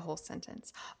at the whole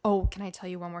sentence. Oh, can I tell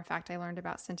you one more fact I learned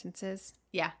about sentences?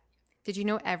 Yeah. Did you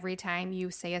know every time you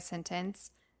say a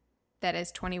sentence that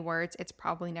is 20 words, it's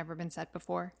probably never been said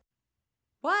before?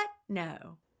 What?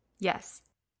 No. Yes.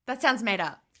 That sounds made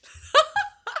up.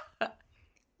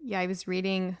 Yeah, I was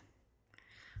reading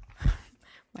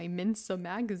my Mensa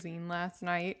magazine last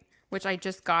night, which I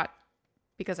just got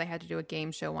because I had to do a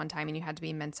game show one time and you had to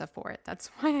be Mensa for it. That's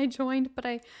why I joined.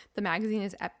 But the magazine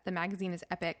is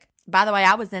epic. By the way,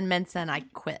 I was in Mensa and I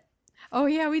quit. Oh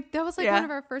yeah, that was one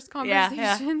of our first conversations.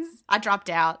 Yeah. I dropped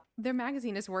out. Their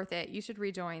magazine is worth it. You should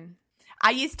rejoin.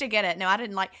 I used to get it. No, I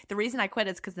didn't like. The reason I quit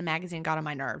is because the magazine got on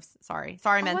my nerves. Sorry,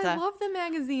 Mensa. I love the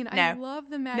magazine. No. I love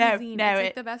the magazine. No, it's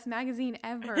like the best magazine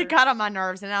ever. It got on my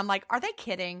nerves, and I'm like, are they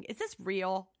kidding? Is this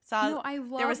real? So I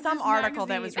love. There was some article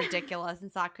that magazine. was ridiculous,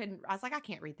 and so I couldn't. I was like, I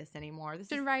can't read this anymore. This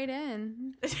should write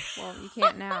in. Well, you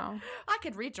can't now. I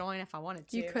could rejoin if I wanted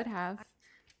to. You could have.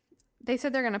 They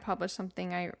said they're going to publish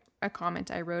something. A comment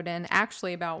I wrote in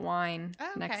actually about wine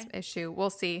next issue.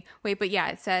 We'll see. Wait, but yeah,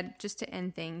 it said, just to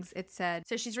end things, it said.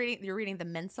 So you're reading the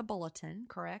Mensa Bulletin,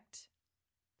 correct?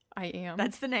 I am.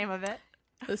 That's the name of it.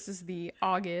 This is the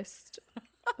August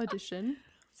edition.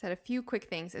 It said a few quick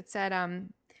things. It said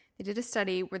they did a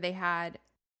study where they had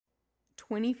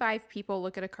 25 people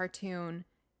look at a cartoon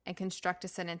and construct a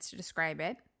sentence to describe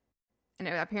it. And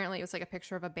apparently it was like a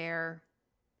picture of a bear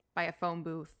by a phone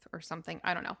booth or something.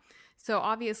 I don't know. So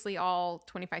obviously all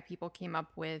 25 people came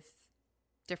up with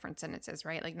different sentences,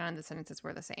 right? Like none of the sentences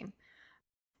were the same.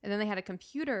 And then they had a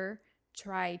computer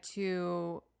try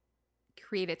to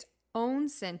create its own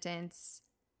sentence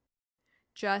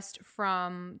just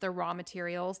from the raw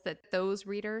materials that those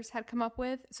readers had come up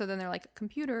with. So then they're like,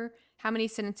 computer, how many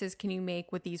sentences can you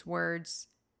make with these words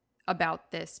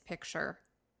about this picture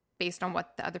based on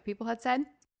what the other people had said?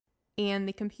 And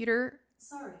the computer...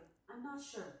 Sorry, I'm not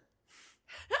sure.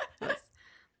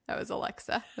 That was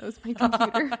Alexa. That was my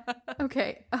computer.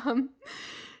 Okay.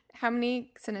 How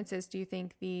many sentences do you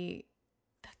think the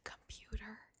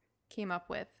computer came up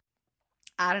with?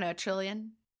 I don't know, a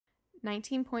trillion?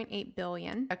 19.8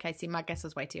 billion. Okay, see, my guess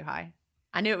was way too high.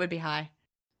 I knew it would be high.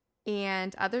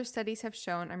 And other studies have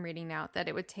shown, I'm reading now, that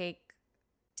it would take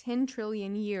 10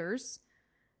 trillion years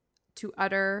to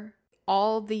utter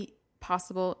all the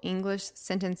possible English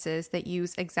sentences that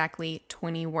use exactly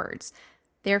 20 words.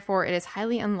 Therefore, it is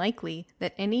highly unlikely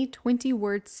that any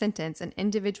 20-word sentence an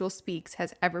individual speaks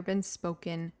has ever been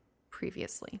spoken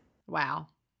previously. Wow.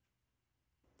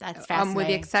 That's fascinating. With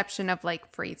the exception of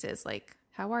like phrases like,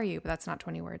 how are you? But that's not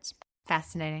 20 words.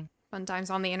 Fascinating. Fun times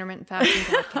on the intermittent fasting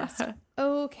podcast.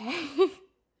 Okay.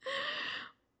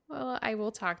 Well, I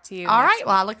will talk to you. All right.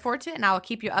 Well, I look forward to it, and I will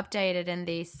keep you updated in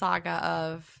the saga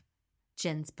of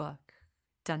Jen's book.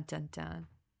 Dun, dun, dun.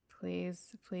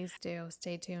 Please do.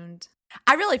 Stay tuned.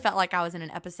 I really felt like I was in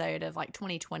an episode of like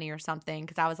 2020 or something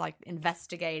because I was like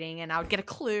investigating and I would get a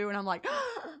clue and I'm like,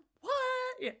 what?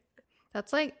 Yeah.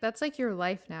 That's like your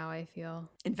life now, I feel.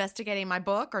 Investigating my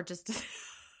book or just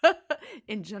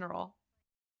in general?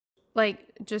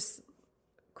 Like just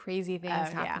crazy things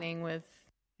happening with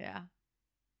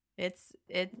It's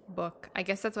book. I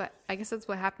guess that's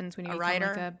what happens when you become writer.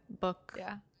 like a book.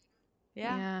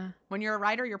 Yeah. When you're a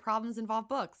writer, your problems involve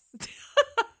books.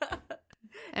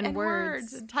 and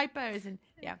words and typos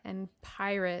and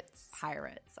pirates.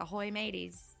 Ahoy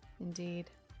mateys. Indeed.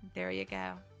 There you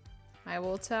go. I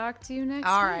will talk to you next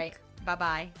All week. right.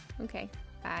 Bye-bye. Okay.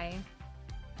 Bye.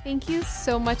 Thank you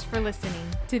so much for listening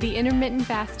to the Intermittent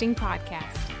Fasting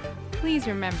Podcast. Please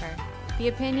remember, the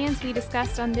opinions we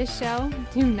discussed on this show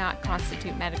do not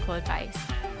constitute medical advice.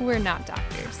 We're not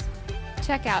doctors.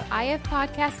 Check out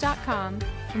ifpodcast.com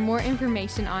for more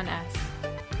information on us.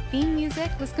 Theme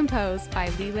music was composed by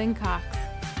Leland Cox.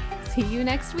 See you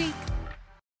next week.